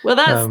 Well,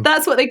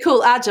 that's what they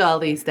call agile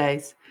these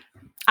days.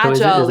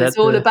 Agile is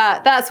all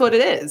about, that's what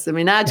it is.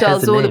 Agile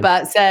is all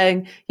about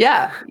saying,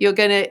 I'm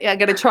going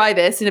to try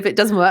this, and if it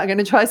doesn't work, I'm going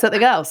to try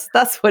something else.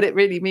 That's what it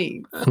really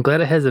means. I'm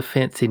glad it has a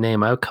fancy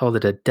name. I called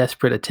it a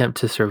desperate attempt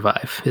to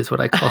survive, is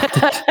what I called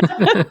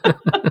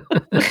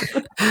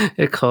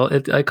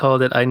it. I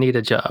called it, I need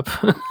a job.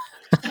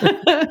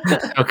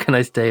 How can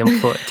I stay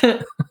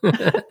employed?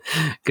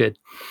 Good.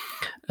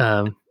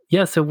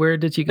 So where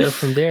did you go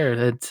from there?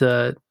 It's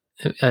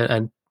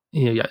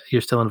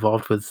you're still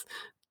involved with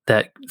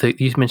that.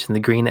 You mentioned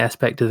the green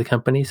aspect of the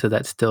company, so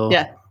that's still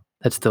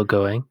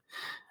going.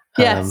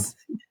 Yes.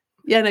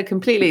 No,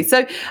 completely.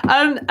 So,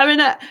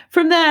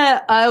 from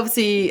there,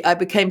 I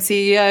became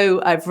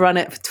CEO. I've run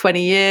it for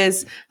 20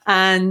 years,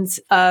 and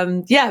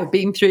I've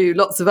been through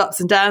lots of ups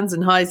and downs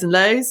and highs and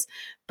lows.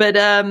 But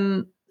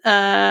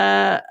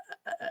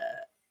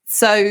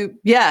So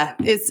yeah,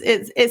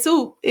 it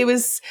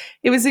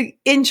was an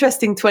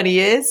interesting 20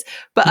 years,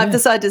 but I've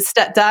decided to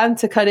step down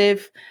to kind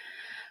of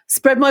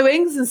spread my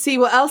wings and see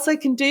what else I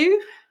can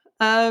do.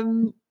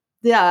 And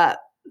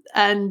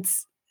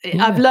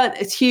I've learned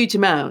a huge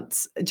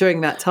amount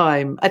during that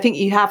time. I think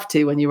you have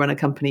to when you run a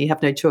company, you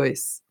have no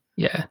choice.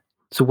 Yeah.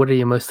 So what are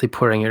you mostly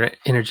pouring your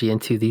energy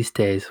into these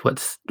days?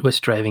 What's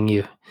driving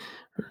you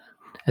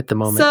at the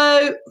moment?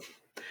 So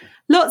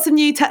lots of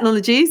new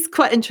technologies,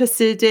 quite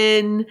interested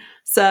in.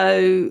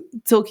 So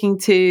talking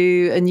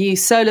to a new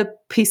solar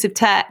piece of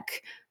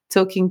tech,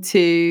 talking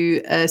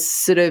to a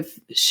sort of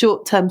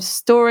short-term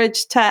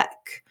storage tech,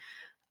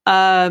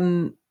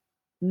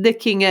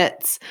 looking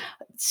at,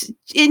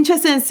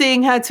 interested in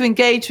seeing how to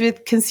engage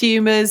with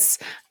consumers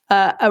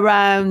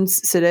around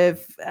sort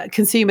of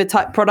consumer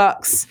type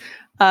products.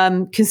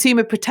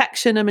 Consumer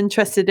protection I'm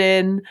interested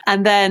in.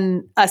 And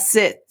then I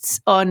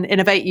sit on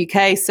Innovate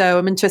UK. So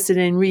I'm interested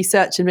in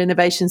research and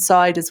innovation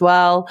side as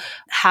well,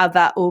 how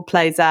that all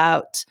plays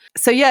out.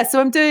 So yeah, so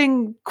I'm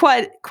doing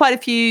quite a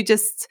few,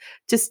 just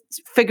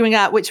figuring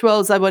out which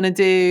roles I want to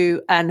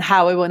do and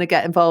how I want to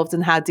get involved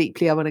and how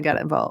deeply I want to get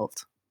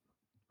involved.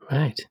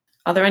 Right.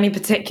 Are there any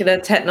particular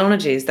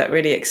technologies that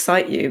really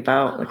excite you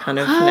about the kind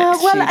of next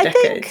few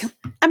decades?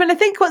 I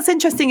think what's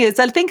interesting is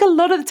I think a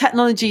lot of the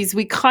technologies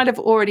we kind of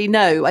already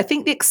know. I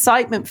think the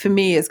excitement for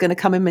me is going to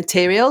come in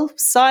material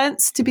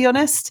science, to be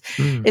honest,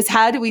 is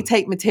how do we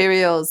take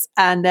materials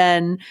and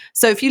then,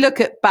 so if you look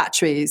at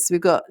batteries,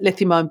 we've got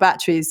lithium-ion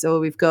batteries, or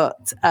we've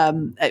got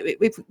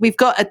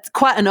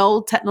quite an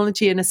old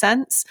technology in a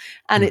sense,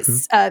 and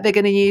it's they're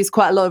going to use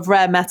quite a lot of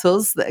rare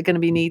metals that are going to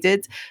be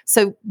needed.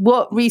 So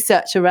what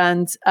research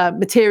around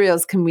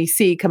materials can we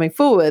see coming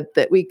forward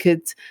that we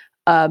could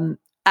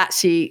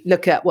actually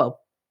look at, well,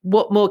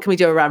 what more can we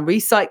do around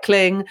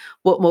recycling?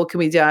 What more can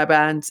we do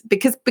around,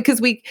 because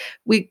we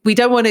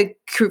don't want to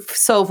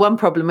solve one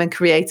problem and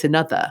create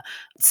another.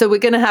 So we're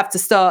going to have to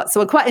start. So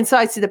I'm quite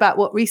excited about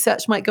what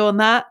research might go on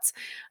that.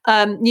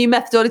 New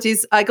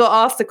methodologies. I got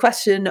asked a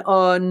question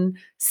on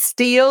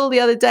steel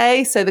the other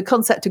day. So the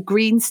concept of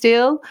green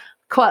steel.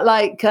 Quite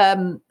like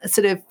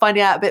sort of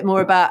finding out a bit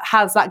more about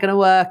how's that going to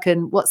work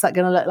and what's that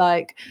going to look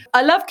like.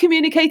 I love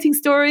communicating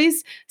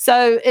stories.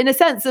 So in a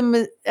sense, I'm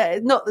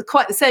not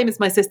quite the same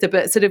as my sister,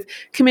 but sort of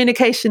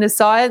communication of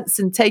science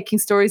and taking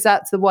stories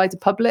out to the wider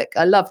public.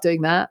 I love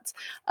doing that.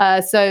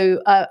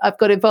 So I've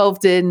got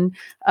involved in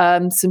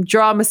some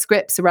drama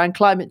scripts around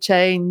climate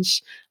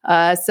change.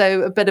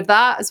 So a bit of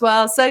that as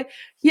well. So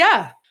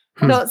yeah,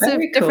 lots of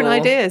different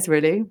ideas,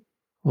 really.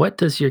 What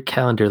does your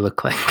calendar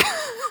look like?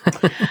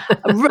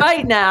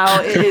 Right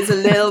now it is a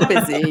little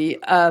busy,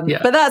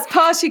 but that's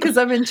partially because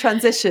I'm in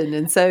transition,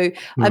 and so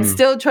I'm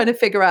still trying to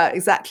figure out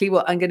exactly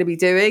what I'm going to be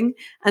doing.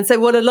 And so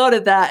what a lot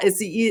of that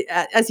is,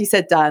 as you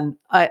said, Dan,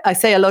 I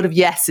say a lot of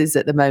yeses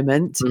at the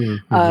moment,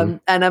 and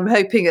I'm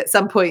hoping at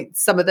some point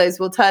some of those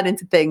will turn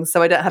into things,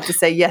 so I don't have to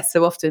say yes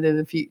so often in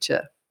the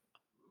future.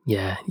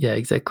 Yeah,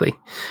 exactly.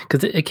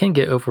 Because it can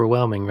get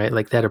overwhelming, right?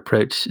 Like that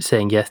approach,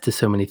 saying yes to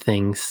so many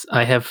things.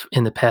 I have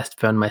in the past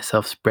found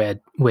myself spread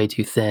way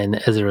too thin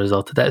as a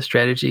result of that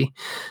strategy.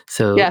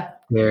 So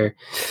there,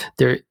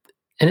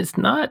 and it's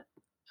not.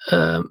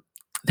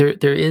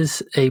 There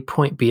is a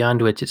point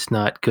beyond which it's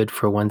not good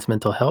for one's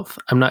mental health.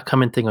 I'm not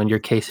commenting on your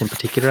case in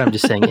particular. I'm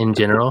just saying in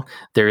general,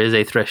 there is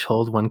a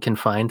threshold one can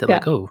find that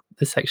like, oh,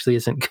 this actually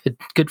isn't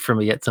good for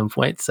me at some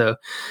point. So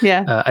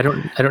I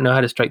don't know how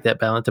to strike that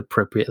balance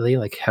appropriately,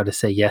 like how to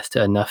say yes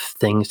to enough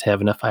things to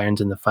have enough irons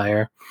in the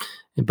fire,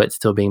 but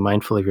still being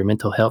mindful of your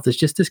mental health. It's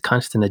just this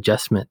constant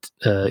adjustment,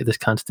 this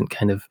constant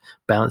kind of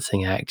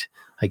balancing act,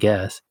 I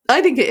guess.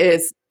 I think it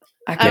is.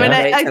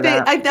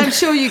 I'm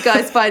sure you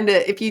guys find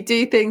it, if you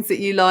do things that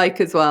you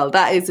like as well,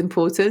 that is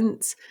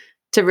important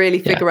to really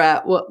figure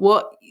out what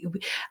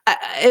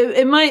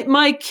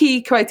my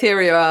key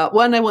criteria are.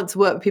 One, I want to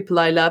work with people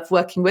I love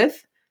working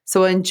with.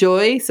 So I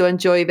enjoy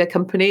their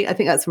company. I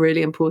think that's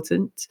really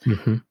important.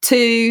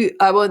 Two,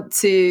 I want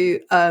to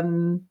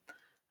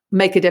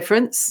make a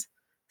difference.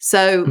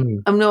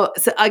 So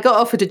I got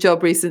offered a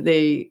job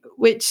recently,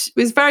 which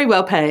was very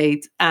well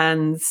paid,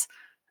 and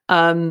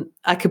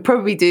I could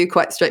probably do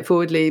quite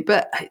straightforwardly,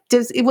 but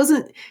it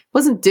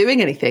wasn't doing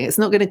anything. It's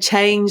not going to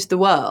change the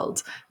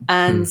world,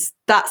 and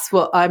that's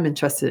what I'm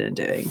interested in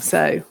doing.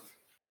 So,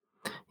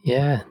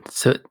 yeah.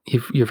 So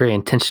you're very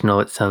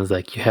intentional. It sounds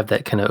like you have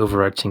that kind of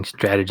overarching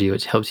strategy,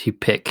 which helps you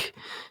pick,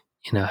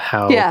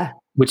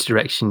 which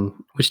direction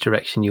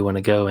you want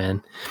to go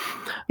in.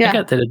 I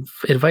got that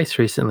advice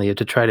recently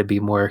to try to be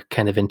more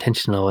kind of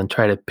intentional and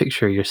try to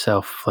picture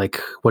yourself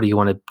like, what do you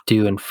want to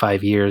do in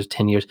 5 years,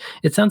 10 years?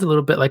 It sounds a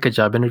little bit like a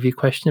job interview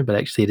question, but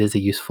actually it is a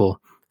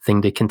useful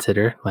thing to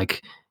consider.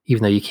 Like,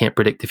 even though you can't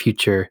predict the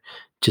future,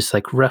 just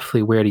like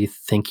roughly where do you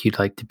think you'd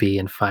like to be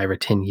in 5 or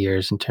 10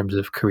 years in terms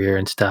of career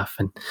and stuff?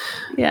 And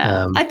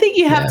I think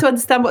you have to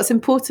understand what's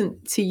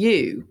important to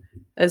you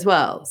as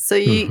well. So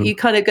you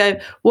kind of go,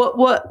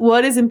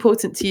 what is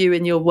important to you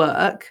in your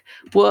work?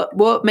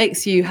 What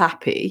makes you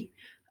happy?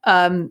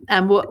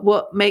 and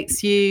what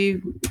makes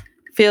you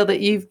feel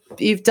that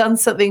you've done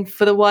something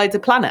for the wider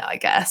planet, I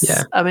guess.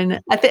 Yeah. I mean,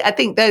 I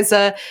think those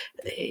are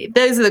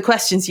the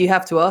questions you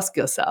have to ask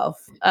yourself.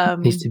 It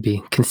needs to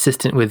be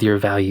consistent with your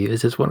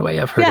values is one way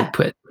I've heard it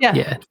put.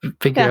 Yeah.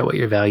 Figure out what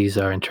your values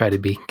are and try to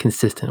be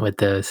consistent with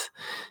those.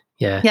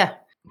 Yeah. Yeah.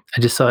 I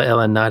just saw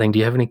Ellen nodding. Do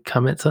you have any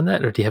comments on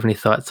that, or do you have any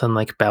thoughts on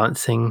like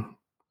balancing,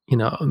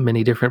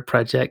 many different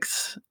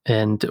projects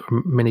and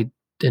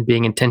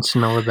being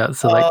intentional about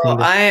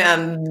selecting? I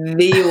am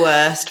the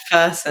worst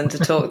person to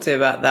talk to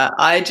about that.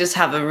 I just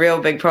have a real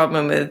big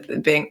problem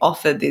with being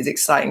offered these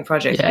exciting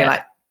projects and be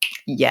like,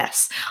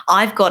 yes,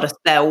 I've got to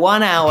spare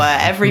 1 hour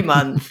every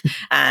month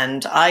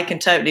and I can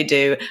totally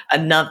do I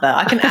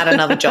can add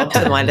another job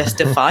to my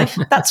list of 5.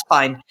 That's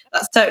fine.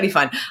 That's totally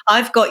fine.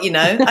 I've got,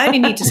 I only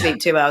need to sleep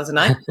 2 hours a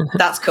night.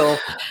 That's cool.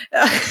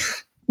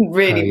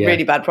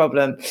 Really bad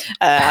problem.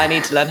 I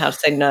need to learn how to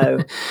say no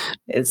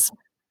is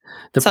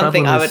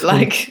something I would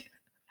like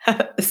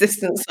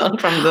assistance on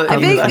from the I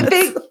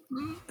think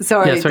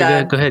Sorry,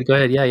 Dan. Go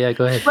ahead. Yeah,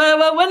 go ahead.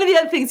 Well, one of the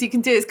other things you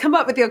can do is come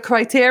up with your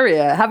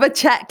criteria. Have a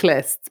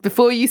checklist.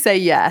 Before you say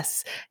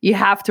yes, you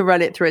have to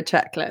run it through a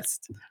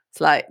checklist. It's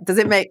like, does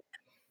it make...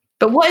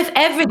 But what if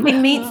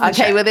everything meets the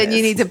Okay, checklist? well, then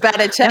you need a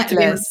better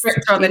checklist.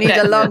 You need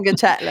a longer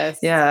checklist.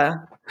 Yeah.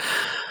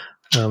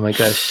 Oh, my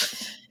gosh.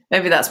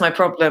 Maybe that's my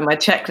problem. My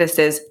checklist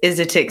is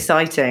it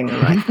exciting?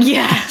 I'm like,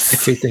 yes.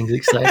 Everything's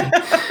exciting.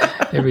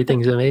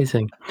 Everything's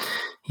amazing.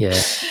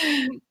 Yeah.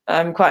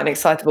 I'm quite an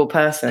excitable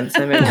person,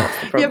 so maybe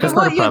that's the problem.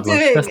 Yeah,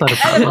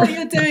 but what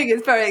you're doing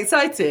is very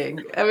exciting.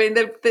 I mean,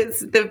 the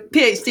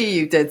PhD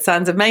you did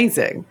sounds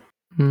amazing.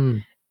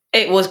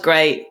 It was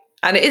great.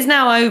 And it is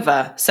now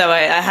over. So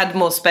I had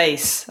more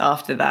space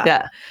after that.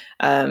 Yeah.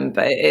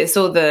 But it's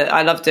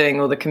I love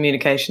doing all the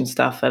communication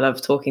stuff. I love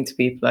talking to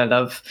people. I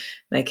love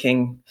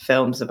making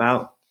films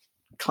about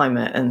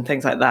climate and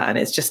things like that. And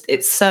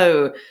it's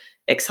so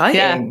exciting.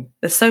 Yeah.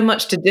 There's so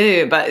much to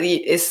do, but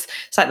it's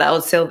like that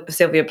old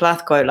Sylvia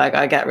Plath quote, like,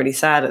 I get really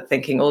sad at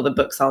thinking all the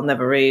books I'll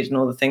never read and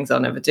all the things I'll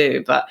never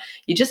do, but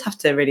you just have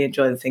to really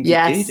enjoy the things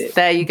you do.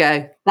 There you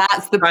go.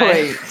 That's the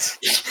point.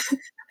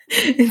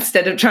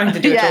 Instead of trying to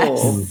do it all.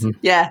 Mm-hmm.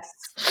 Yes.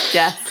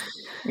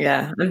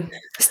 Yeah, I'm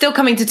still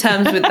coming to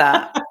terms with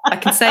that. I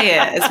can say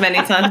it as many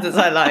times as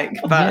I like,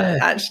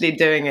 but actually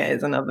doing it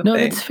is another thing. No,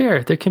 that's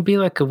fair. There can be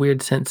like a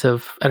weird sense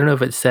of, I don't know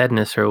if it's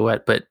sadness or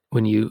what, but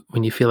when you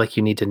feel like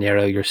you need to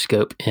narrow your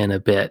scope in a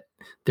bit,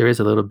 there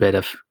is a little bit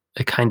of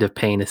a kind of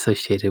pain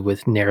associated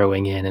with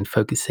narrowing in and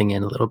focusing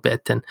in a little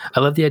bit. And I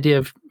love the idea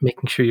of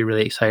making sure you're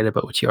really excited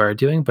about what you are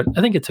doing, but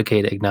I think it's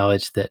okay to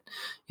acknowledge that,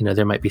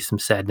 there might be some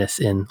sadness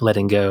in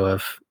letting go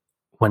of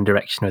one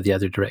direction or the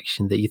other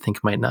direction that you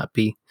think might not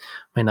be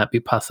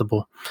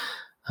possible.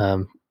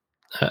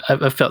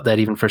 I've felt that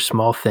even for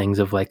small things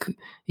of like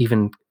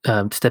even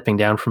stepping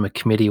down from a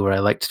committee where I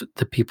liked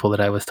the people that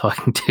I was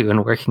talking to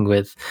and working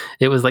with.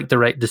 It was like the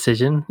right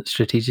decision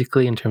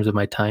strategically in terms of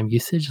my time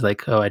usage.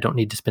 Like, oh, I don't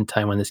need to spend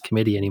time on this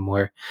committee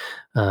anymore.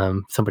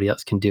 Somebody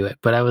else can do it.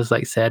 But I was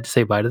like sad to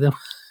say bye to them.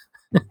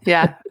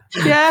 Yeah,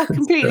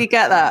 completely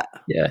get that.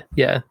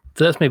 Yeah.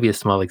 So that's maybe a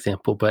small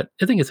example, but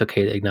I think it's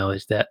okay to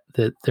acknowledge that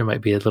there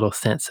might be a little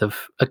sense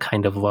of a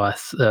kind of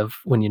loss of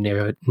when you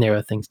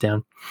narrow things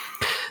down.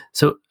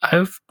 So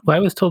I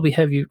was told we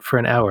have you for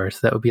an hour, so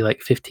that would be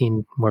like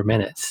 15 more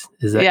minutes.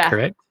 Is that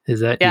correct? Is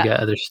that you got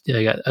others?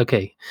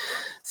 Okay.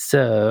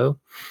 So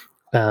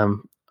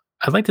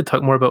I'd like to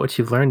talk more about what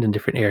you've learned in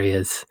different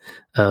areas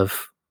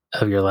of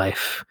your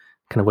life,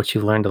 kind of what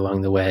you've learned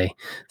along the way.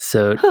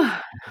 So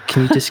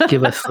can you just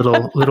give us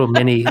little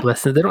mini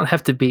lessons? They don't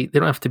have to be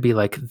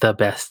like the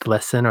best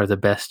lesson or the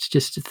best,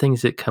 just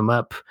things that come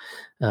up.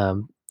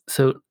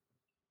 So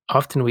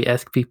often we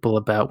ask people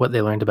about what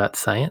they learned about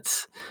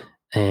science.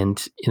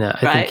 And,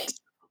 I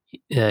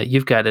think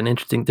you've got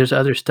there's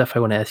other stuff I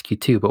want to ask you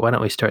too, but why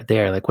don't we start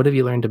there? Like, what have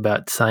you learned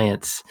about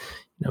science,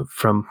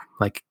 from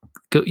like,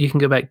 you can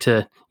go back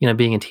to,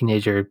 being a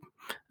teenager,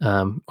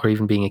 or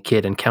even being a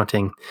kid and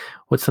counting.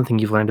 What's something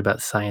you've learned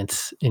about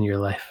science in your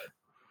life?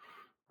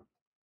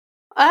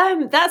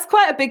 That's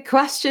quite a big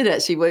question,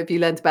 actually. What have you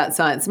learned about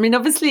science? I mean,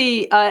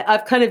 obviously,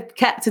 I've kind of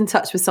kept in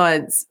touch with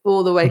science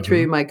all the way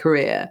through my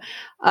career.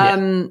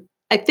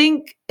 I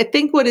think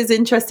what is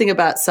interesting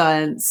about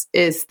science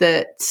is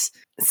that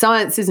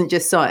science isn't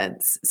just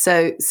science.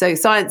 So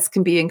science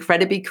can be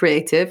incredibly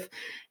creative.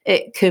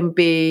 It can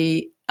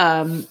be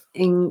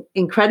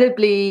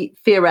incredibly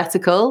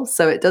theoretical.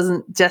 So it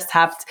doesn't just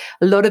have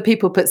a lot of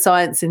people put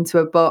science into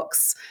a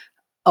box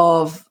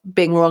of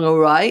being wrong or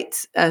right,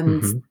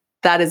 and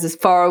that is as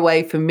far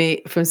away from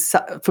me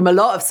from a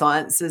lot of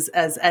science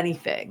as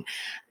anything.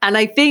 And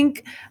I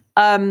think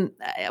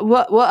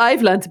what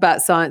I've learned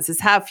about science is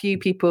how few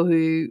people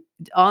who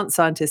aren't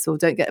scientists or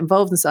don't get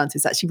involved in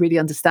science actually really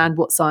understand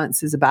what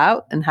science is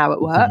about and how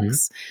it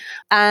works.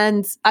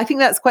 And I think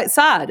that's quite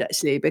sad,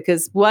 actually,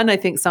 because one, I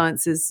think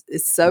science is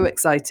so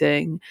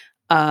exciting,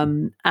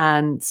 and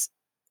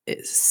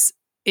it's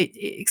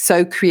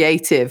so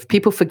creative.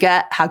 People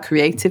forget how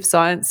creative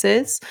science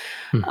is.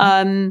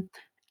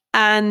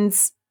 And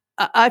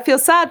I feel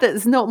sad that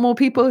there's not more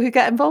people who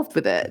get involved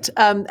with it.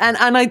 And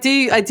I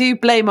do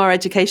blame our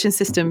education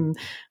system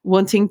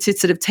wanting to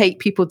sort of take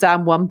people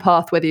down one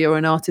path, whether you're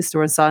an artist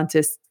or a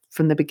scientist,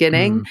 from the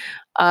beginning.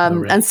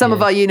 And some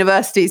of our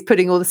universities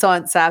putting all the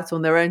science out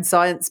on their own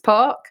science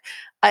park.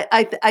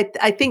 I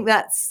don't think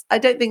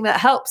that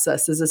helps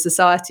us as a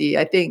society.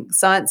 I think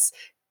science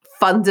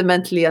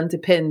fundamentally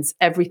underpins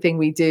everything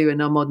we do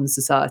in our modern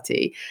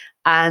society.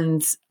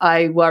 And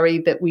I worry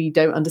that we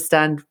don't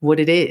understand what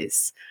it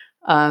is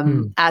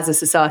as a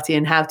society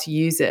and how to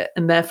use it.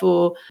 And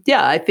therefore,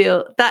 I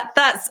feel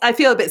I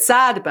feel a bit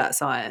sad about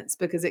science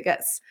because it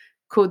gets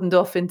cordoned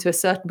off into a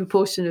certain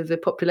proportion of the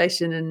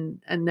population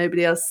and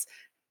nobody else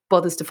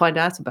bothers to find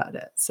out about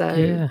it. So,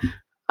 so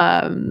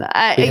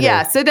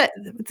that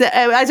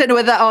I don't know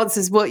whether that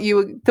answers what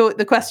you thought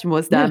the question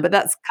was, Dan, but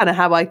that's kind of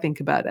how I think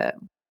about it.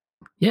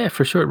 Yeah,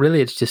 for sure. Really,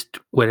 it's just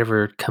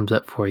whatever comes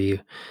up for you.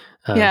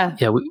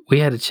 We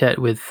had a chat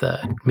with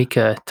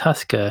Mika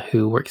Tosca,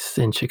 who works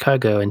in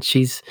Chicago, and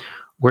she's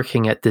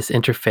working at this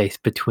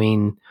interface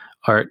between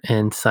art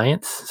and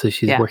science. So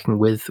she's working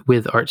with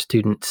art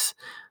students,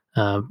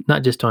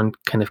 not just on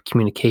kind of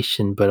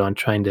communication, but on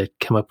trying to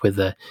come up with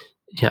a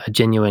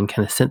genuine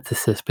kind of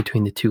synthesis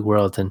between the two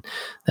worlds. And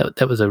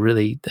that was a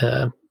really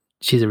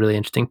she's a really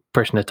interesting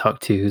person to talk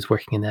to who's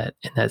working in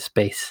that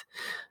space.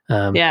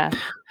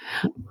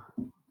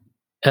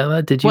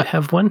 Ella, did you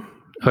have one?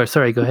 Or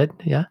sorry, go ahead.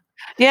 Yeah.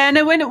 Yeah,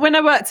 no, when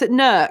I worked at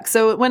NERC,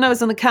 so when I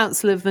was on the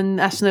council of the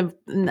National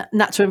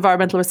Natural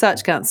Environmental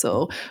Research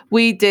Council,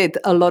 we did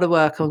a lot of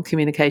work on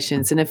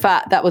communications. And in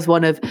fact, that was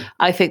one of,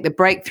 I think, the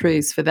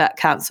breakthroughs for that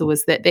council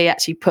was that they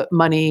actually put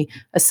money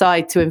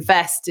aside to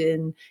invest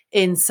in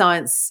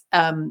science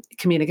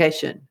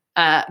communication.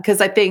 Because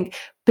I think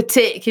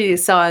particularly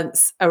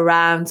science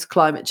around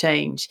climate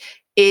change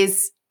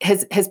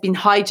has been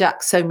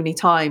hijacked so many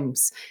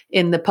times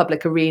in the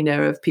public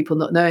arena of people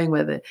not knowing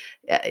whether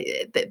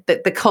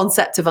the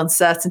concept of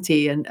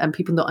uncertainty and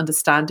people not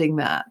understanding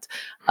that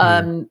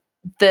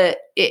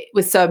it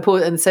was so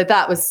important. And so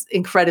that was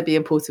incredibly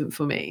important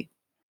for me.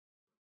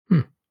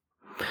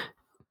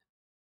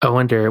 I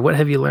wonder, what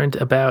have you learned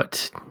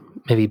about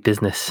maybe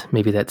business?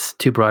 Maybe that's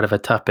too broad of a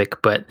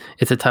topic, but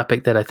it's a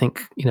topic that I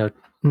think,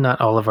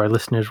 not all of our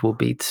listeners will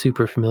be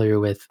super familiar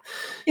with.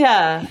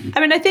 Yeah. I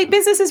mean, I think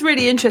business is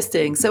really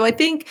interesting. So I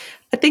think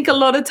a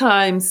lot of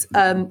times,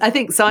 I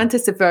think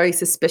scientists are very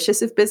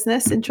suspicious of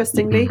business,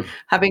 interestingly,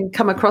 having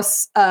come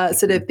across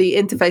sort of the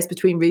interface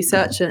between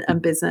research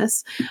and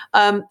business.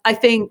 I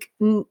think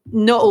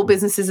not all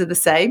businesses are the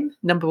same,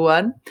 number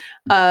one.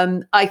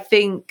 I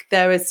think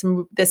there's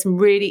some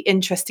really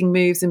interesting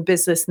moves in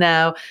business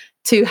now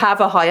to have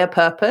a higher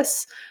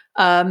purpose.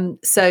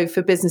 So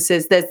for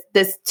businesses,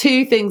 there's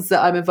two things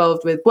that I'm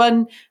involved with.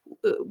 One,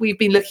 we've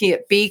been looking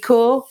at B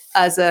Corp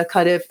as a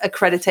kind of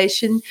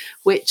accreditation,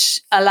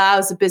 which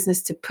allows a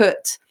business to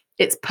put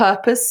its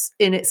purpose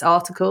in its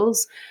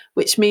articles,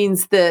 which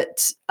means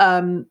that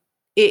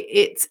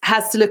it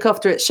has to look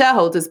after its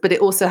shareholders, but it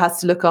also has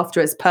to look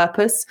after its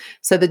purpose.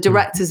 So the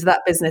directors of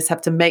that business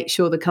have to make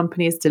sure the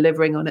company is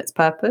delivering on its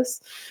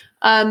purpose.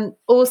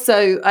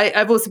 Also,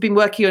 I've also been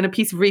working on a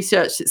piece of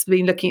research that's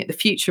been looking at the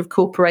future of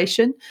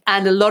corporation.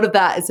 And a lot of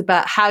that is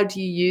about how do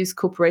you use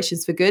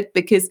corporations for good?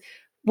 Because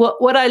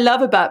what I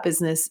love about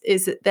business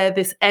is that they're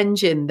this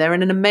engine. They're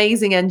an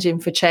amazing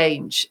engine for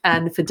change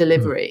and for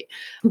delivery.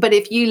 But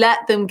if you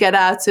let them get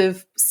out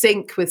of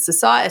sync with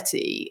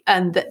society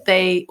and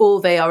that all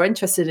they are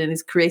interested in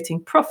is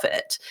creating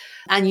profit,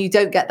 and you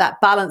don't get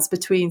that balance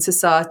between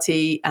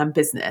society and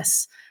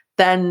business,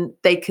 then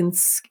they can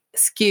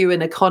skew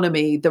an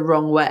economy the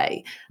wrong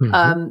way.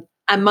 And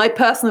my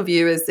personal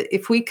view is that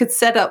if we could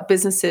set up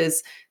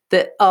businesses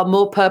that are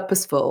more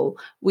purposeful,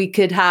 we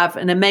could have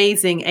an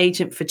amazing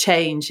agent for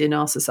change in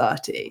our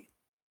society.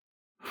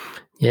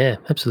 Yeah,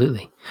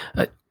 absolutely.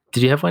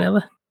 Did you have one,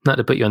 Ella? Not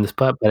to put you on the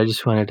spot, but I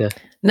just wanted to...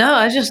 No,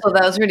 I just thought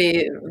that was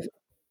really,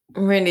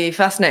 really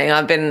fascinating.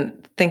 I've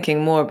been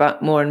thinking more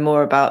and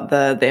more about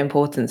the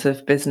importance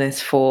of business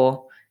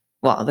for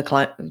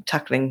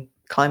tackling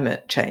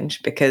climate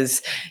change,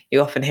 because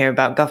you often hear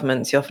about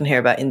governments, you often hear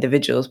about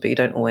individuals, but you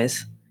don't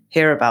always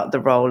hear about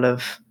the role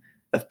of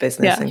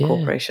business and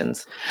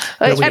corporations.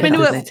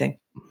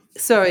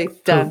 Sorry,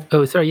 Dan.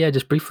 Oh, sorry. Yeah,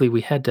 just briefly,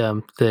 we had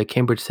the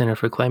Cambridge Center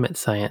for Climate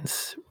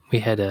Science. We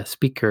had a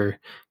speaker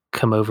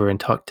come over and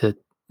talk to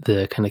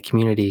the kind of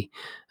community.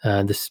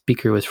 The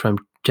speaker was from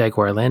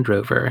Jaguar Land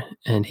Rover,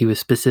 and he was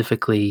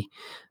specifically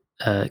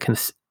kind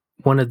of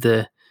one of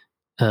the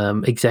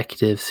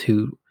executives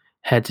who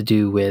had to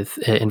do with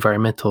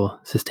environmental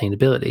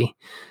sustainability.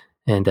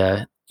 And,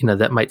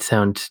 that might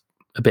sound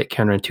a bit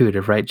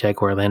counterintuitive, right?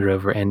 Jaguar Land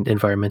Rover and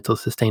environmental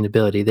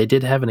sustainability. They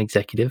did have an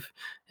executive,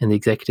 and the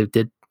executive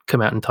did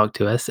come out and talk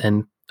to us.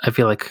 And I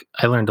feel like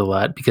I learned a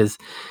lot because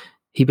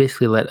he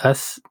basically let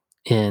us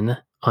in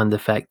on the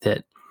fact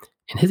that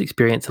in his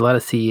experience, a lot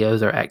of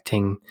CEOs are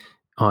acting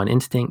on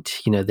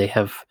instinct. They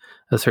have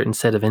a certain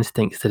set of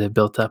instincts that have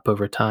built up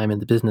over time in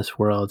the business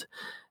world.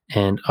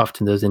 And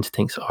often those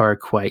instincts are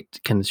quite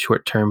kind of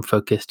short-term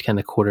focused, kind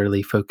of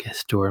quarterly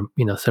focused, or,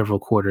 several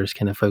quarters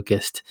kind of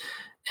focused.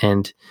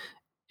 And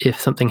if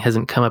something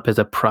hasn't come up as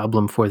a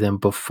problem for them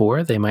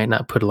before, they might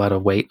not put a lot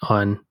of weight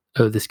on,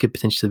 oh, this could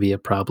potentially be a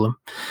problem.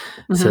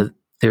 Mm-hmm. So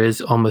there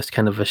is almost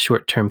kind of a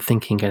short-term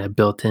thinking kind of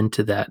built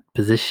into that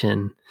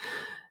position.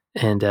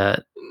 And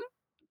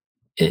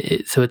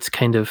so it's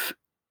kind of,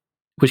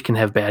 which can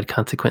have bad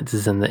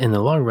consequences in the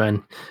long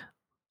run,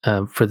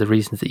 for the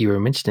reasons that you were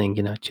mentioning,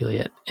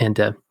 Juliet. And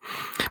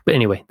but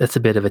anyway, that's a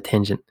bit of a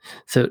tangent.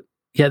 So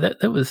yeah,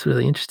 that was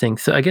really interesting.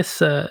 So I guess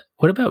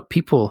what about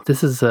people?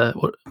 This is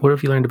what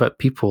have you learned about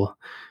people?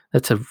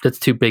 That's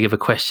too big of a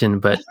question,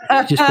 but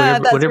just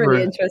whatever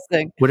really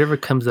interesting. Whatever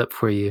comes up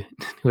for you,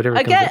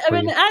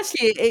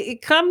 actually,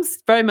 it comes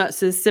very much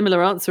as a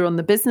similar answer on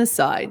the business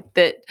side.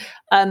 That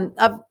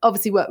I've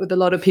obviously worked with a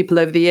lot of people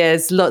over the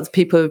years. Lots of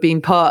people have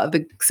been part of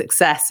the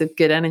success of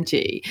Good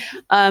Energy.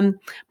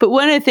 But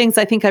one of the things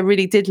I think I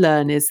really did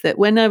learn is that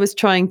when I was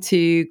trying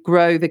to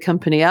grow the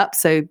company up,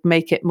 so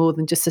make it more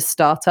than just a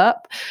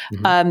startup,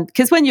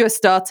 because when you're a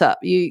startup,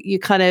 you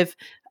kind of,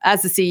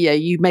 as the CEO,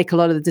 you make a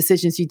lot of the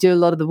decisions, you do a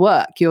lot of the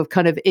work, you're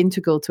kind of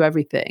integral to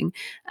everything.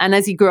 And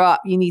as you grow up,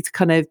 you need to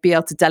kind of be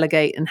able to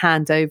delegate and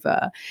hand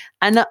over.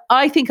 And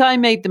I think I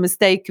made the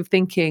mistake of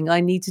thinking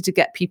I needed to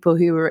get people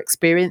who were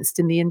experienced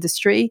in the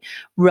industry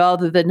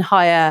rather than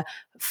hire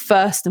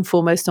first and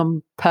foremost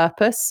on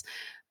purpose.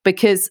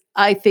 Because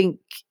I think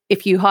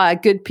if you hire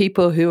good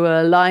people who are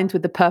aligned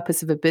with the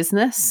purpose of a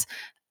business,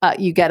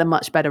 you get a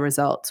much better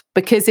result.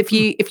 Because if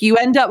you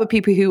end up with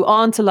people who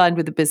aren't aligned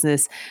with the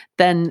business,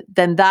 then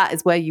that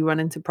is where you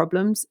run into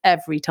problems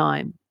every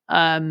time.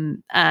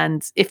 And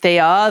if they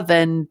are,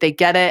 then they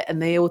get it,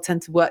 and they all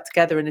tend to work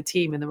together in a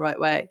team in the right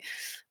way.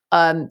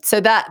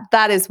 So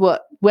that is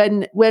what,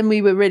 when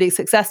we were really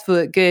successful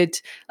at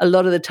Good, a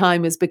lot of the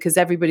time was because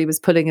everybody was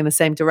pulling in the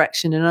same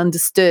direction and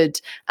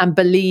understood and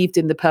believed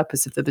in the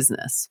purpose of the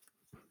business.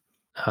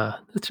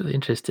 That's really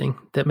interesting.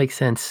 That makes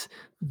sense.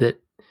 That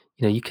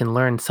you can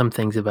learn some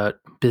things about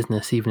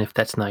business, even if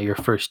that's not your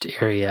first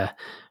area.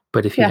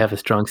 But if you have a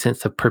strong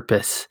sense of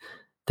purpose,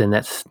 then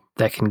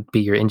that can be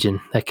your engine.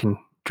 That can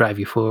drive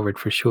you forward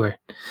for sure.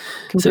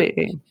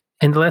 Completely. So,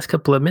 in the last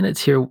couple of minutes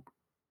here,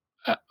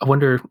 I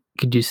wonder,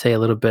 could you say a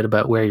little bit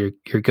about where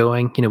you're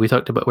going? We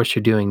talked about what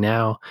you're doing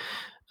now.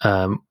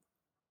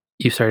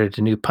 You started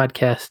a new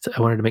podcast.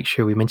 I wanted to make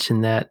sure we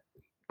mentioned that.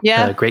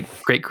 Yeah.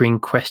 Great Green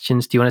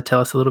Questions. Do you want to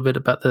tell us a little bit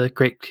about the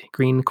Great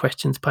Green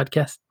Questions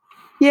podcast?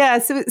 Yeah,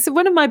 so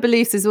one of my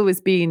beliefs has always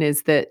been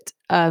is that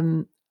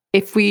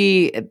if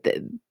we,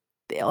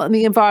 on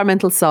the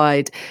environmental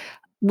side,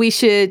 we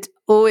should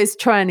always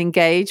try and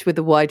engage with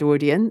a wide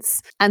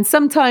audience. And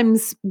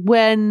sometimes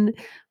when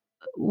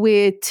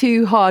we're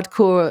too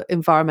hardcore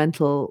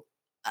environmental,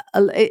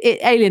 it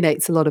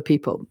alienates a lot of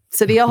people.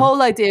 So the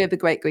whole idea of the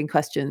Great Green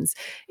Questions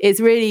is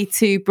really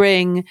to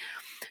bring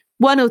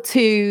one or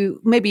two,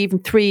 maybe even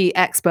three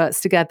experts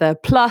together,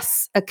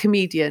 plus a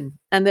comedian.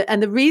 And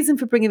the reason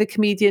for bringing the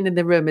comedian in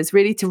the room is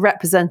really to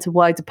represent a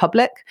wider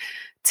public,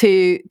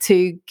 to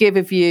give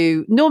a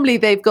view. Normally,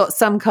 they've got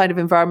some kind of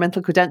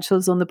environmental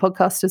credentials on the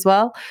podcast as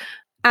well,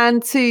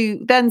 and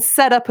to then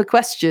set up a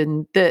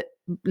question that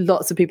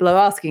lots of people are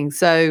asking.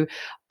 So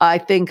I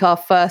think our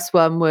first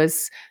one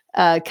was,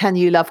 can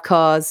you love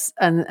cars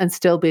and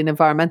still be an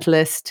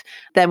environmentalist?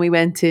 Then we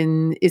went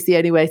in, is the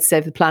only way to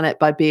save the planet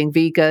by being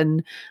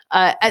vegan?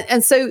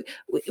 And so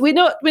we're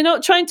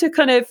not trying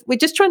to we're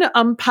just trying to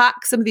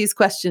unpack some of these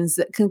questions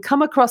that can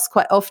come across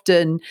quite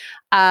often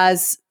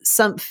as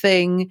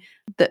something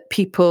that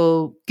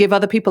people give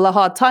other people a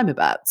hard time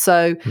about.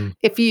 So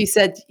if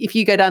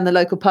you go down the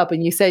local pub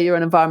and you say you're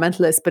an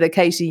environmentalist, but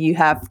occasionally you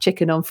have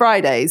chicken on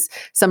Fridays,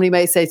 somebody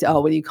may say,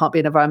 oh, well, you can't be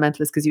an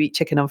environmentalist because you eat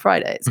chicken on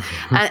Fridays.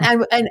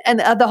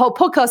 and the whole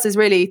podcast is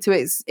really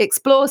to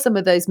explore some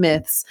of those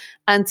myths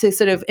and to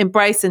sort of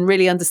embrace and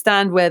really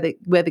understand where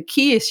the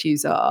key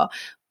issues are,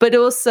 but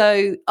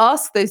also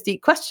ask those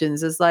deep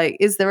questions as like,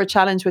 is there a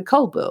challenge with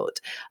coal build?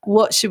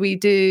 What should we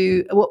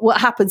do? What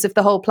happens if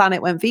the whole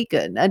planet went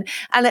vegan? And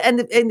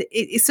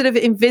it's sort of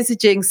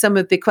envisaging some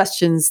of the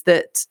questions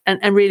that,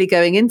 and really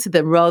going into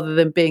them rather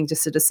than being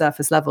just at a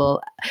surface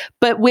level.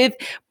 But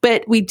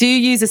we do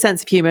use a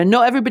sense of humor.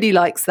 Not everybody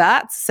likes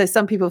that. So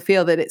some people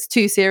feel that it's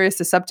too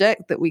serious a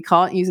subject, that we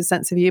can't use a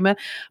sense of humor.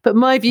 But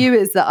my view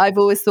is that I've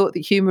always thought that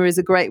humor is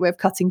a great way of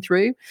cutting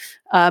through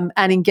and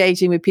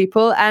engaging with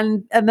people.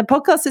 And the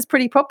podcast is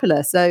pretty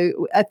popular.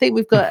 So I think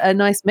we've got a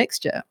nice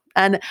mixture.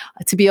 And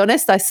to be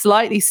honest, I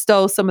slightly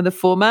stole some of the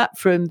format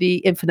from the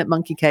Infinite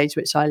Monkey Cage,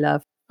 which I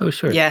love. Oh,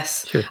 sure.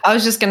 Yes. Sure. I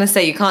was just going to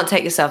say, you can't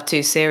take yourself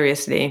too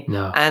seriously.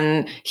 No.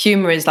 And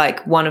humor is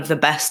like one of the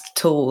best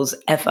tools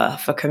ever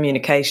for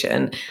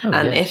communication.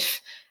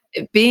 If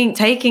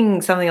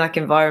taking something like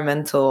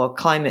environmental or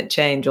climate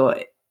change or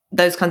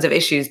those kinds of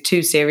issues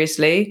too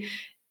seriously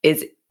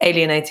is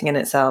alienating in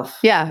itself.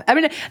 Yeah. I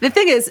mean, the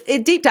thing is,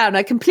 deep down,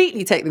 I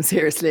completely take them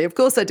seriously. Of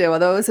course I do,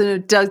 although I was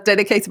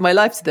dedicated my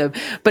life to them.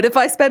 But if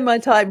I spend my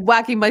time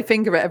wagging my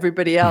finger at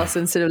everybody else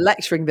and sort of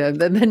lecturing them,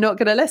 then they're not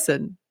going to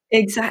listen.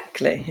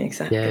 Exactly.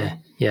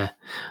 Yeah.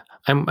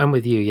 I'm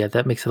with you. Yeah,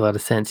 that makes a lot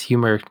of sense.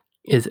 Humor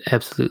is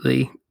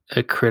absolutely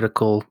a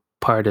critical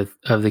part of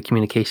the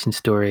communication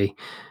story,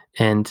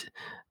 and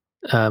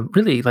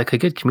really, like a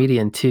good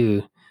comedian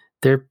too,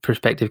 their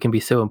perspective can be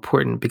so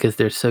important because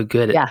they're so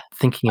good at Yeah.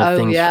 thinking of Oh,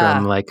 things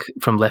yeah.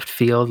 from left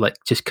field, like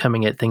just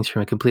coming at things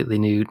from a completely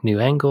new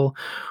angle,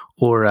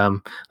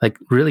 or like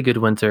really good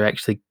ones are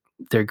actually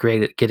they're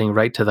great at getting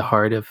right to the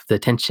heart of the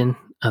tension.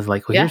 Of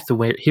like, well, Yeah.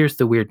 here's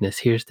the weirdness,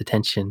 here's the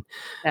tension.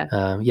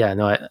 Yeah.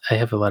 No, I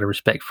have a lot of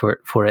respect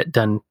for it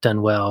done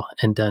well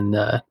and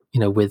done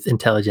with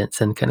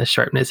intelligence and kind of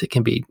sharpness. It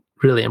can be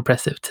really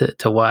impressive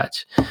to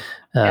watch.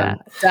 Yeah,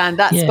 Dan,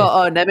 that's yeah.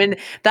 spot on. I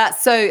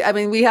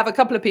mean, we have a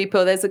couple of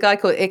people. There's a guy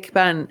called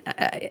Ishan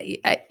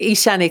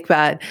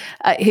Iqbal,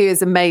 who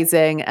is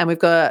amazing. And we've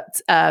got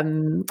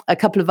a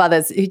couple of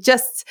others who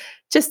just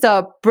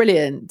are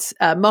brilliant.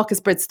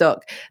 Marcus Bridstock.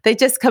 They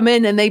just come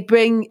in and they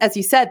bring, as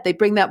you said, they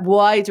bring that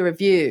wider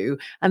view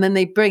and then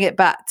they bring it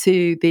back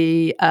to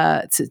the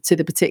to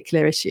the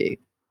particular issue.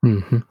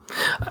 Mm-hmm.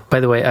 By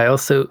the way, I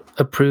also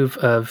approve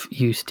of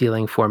you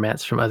stealing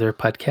formats from other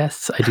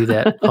podcasts. I do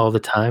that all the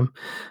time.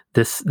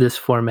 This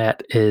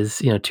format is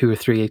 2 or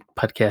 3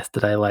 podcasts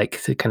that I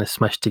like to kind of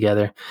smush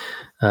together,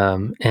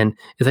 and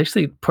it's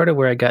actually part of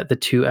where I got the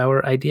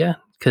 2-hour idea,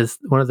 because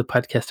one of the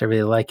podcasts I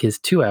really like is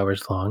 2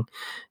 hours long,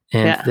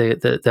 and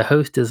the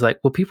host is like,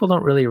 well, people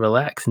don't really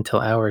relax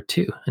until hour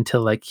 2,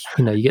 until like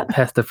you get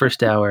past the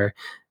first hour,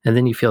 and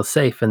then you feel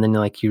safe, and then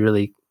like you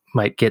really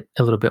might get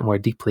a little bit more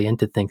deeply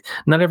into things.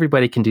 Not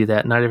everybody can do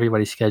that. Not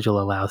everybody's schedule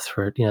allows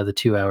for the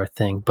 2-hour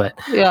thing. But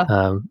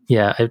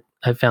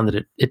I've found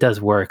that it does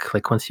work.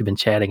 Like once you've been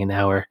chatting an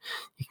hour,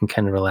 you can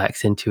kind of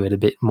relax into it a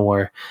bit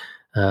more.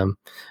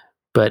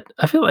 But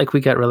I feel like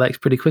we got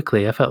relaxed pretty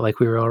quickly. I felt like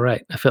we were all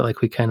right. I felt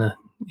like we kind of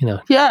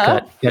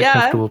got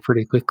comfortable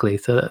pretty quickly.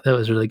 So that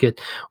was really good.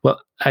 Well,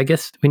 I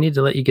guess we need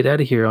to let you get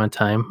out of here on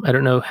time. I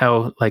don't know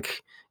how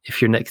if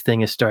your next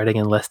thing is starting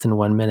in less than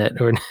 1 minute,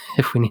 or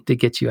if we need to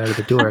get you out of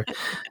the door.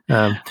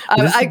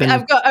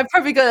 I've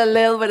probably got a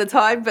little bit of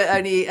time, but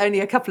only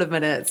a couple of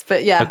minutes.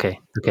 But yeah. Okay.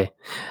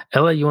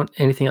 Ella, you want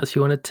anything else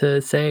you wanted to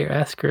say or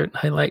ask or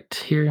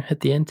highlight here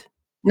at the end?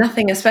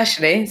 Nothing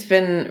especially. It's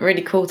been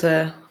really cool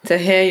to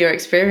hear your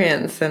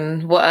experience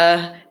and what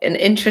an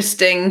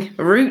interesting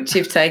route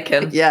you've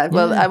taken. Yeah,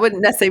 well, I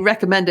wouldn't necessarily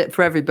recommend it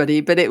for everybody,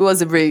 but it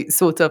was a route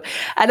sort of.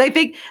 And I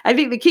think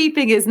the key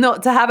thing is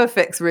not to have a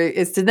fixed route,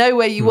 is to know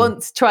where you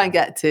want to try and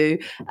get to,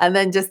 and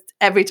then just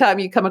every time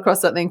you come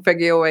across something,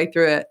 figure your way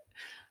through it.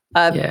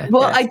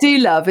 I do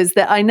love is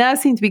that I now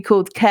seem to be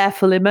called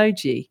Careful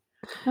Emoji.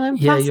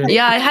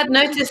 Yeah, I had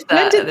noticed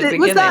that.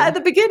 Was that at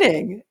the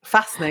beginning?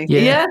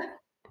 Fascinating.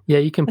 Yeah,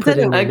 you can put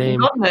in your name.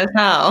 God knows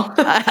how.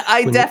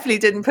 I definitely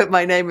didn't put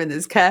my name in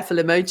as Careful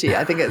Emoji.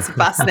 I think it's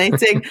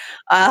fascinating.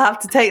 I'll have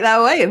to take that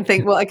away and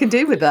think what I can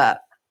do with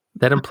that.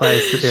 That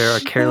implies that there are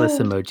careless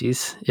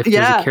emojis. If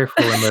there's a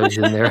careful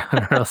emoji, then there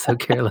are also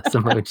careless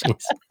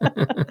emojis.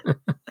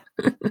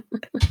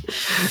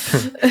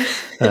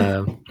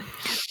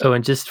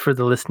 And just for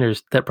the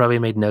listeners, that probably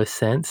made no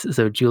sense.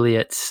 So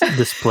Juliet's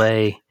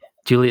display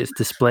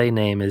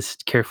name is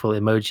Careful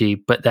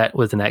Emoji, but that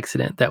was an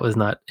accident. That was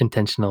not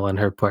intentional on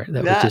her part.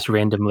 That was just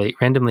randomly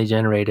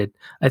generated,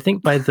 I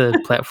think, by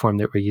the platform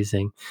that we're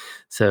using.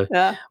 So,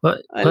 I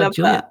love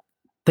Juliet, that.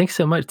 Thanks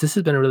so much. This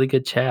has been a really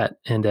good chat,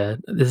 and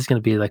this is going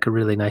to be like a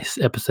really nice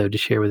episode to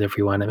share with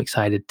everyone. I'm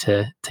excited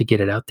to get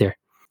it out there.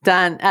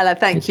 Dan, Ella,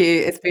 thank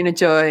you. It's been a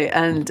joy,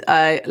 and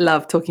I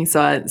love talking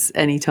science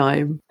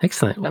anytime.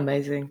 Excellent.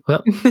 Amazing.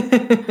 Well,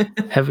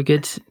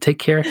 take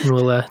care, and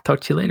we'll talk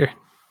to you later.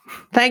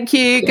 Thank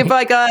you. Okay.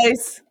 Goodbye,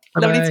 guys.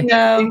 Bye-bye. Lovely to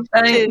know.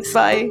 Thanks.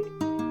 Bye.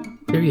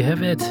 There you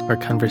have it, our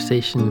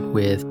conversation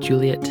with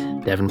Juliet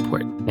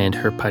Davenport. And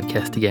her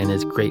podcast again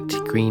is Great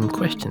Green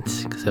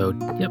Questions. So,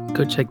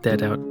 go check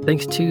that out.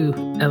 Thanks to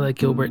Ella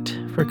Gilbert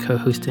for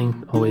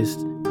co-hosting. Always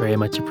very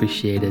much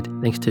appreciated.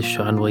 Thanks to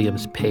Sean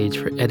Williams Page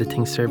for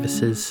editing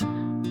services.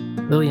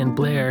 Lillian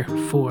Blair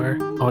for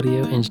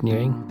audio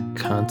engineering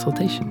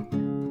consultation.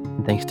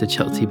 And thanks to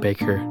Chelsea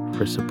Baker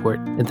for support.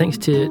 And thanks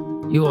to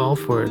you all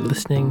for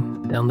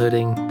listening,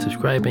 downloading,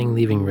 subscribing,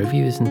 leaving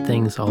reviews and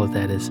things. All of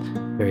that is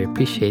very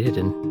appreciated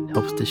and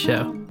helps the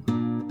show.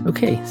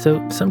 Okay,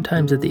 so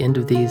sometimes at the end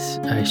of these,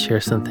 I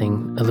share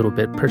something a little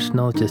bit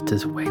personal, just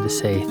as a way to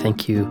say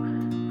thank you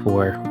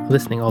for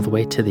listening all the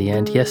way to the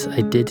end. Yes,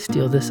 I did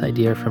steal this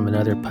idea from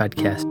another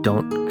podcast.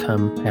 Don't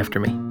come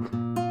after me.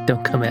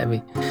 Don't come at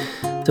me.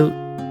 So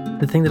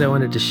the thing that I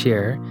wanted to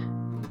share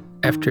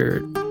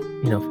after,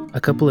 a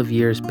couple of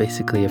years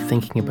basically of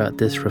thinking about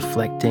this,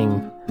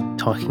 reflecting,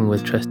 talking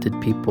with trusted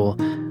people,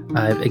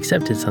 I've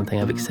accepted something.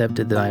 I've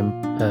accepted that I'm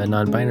a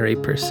non-binary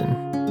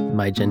person.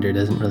 My gender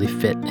doesn't really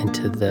fit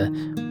into the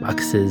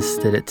boxes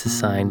that it's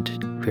assigned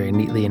very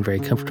neatly and very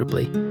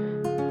comfortably.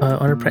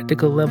 On a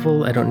practical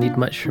level, I don't need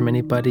much from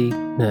anybody.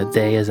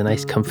 They is a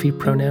nice comfy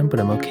pronoun, but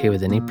I'm okay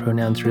with any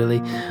pronouns really.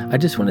 I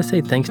just want to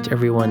say thanks to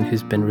everyone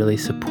who's been really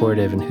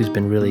supportive and who's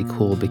been really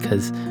cool,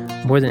 because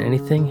more than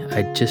anything,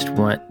 I just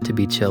want to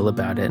be chill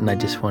about it, and I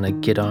just want to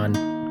get on,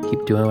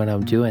 keep doing what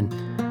I'm doing.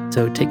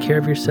 So take care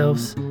of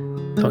yourselves.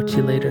 Talk to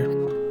you later.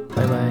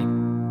 Bye-bye.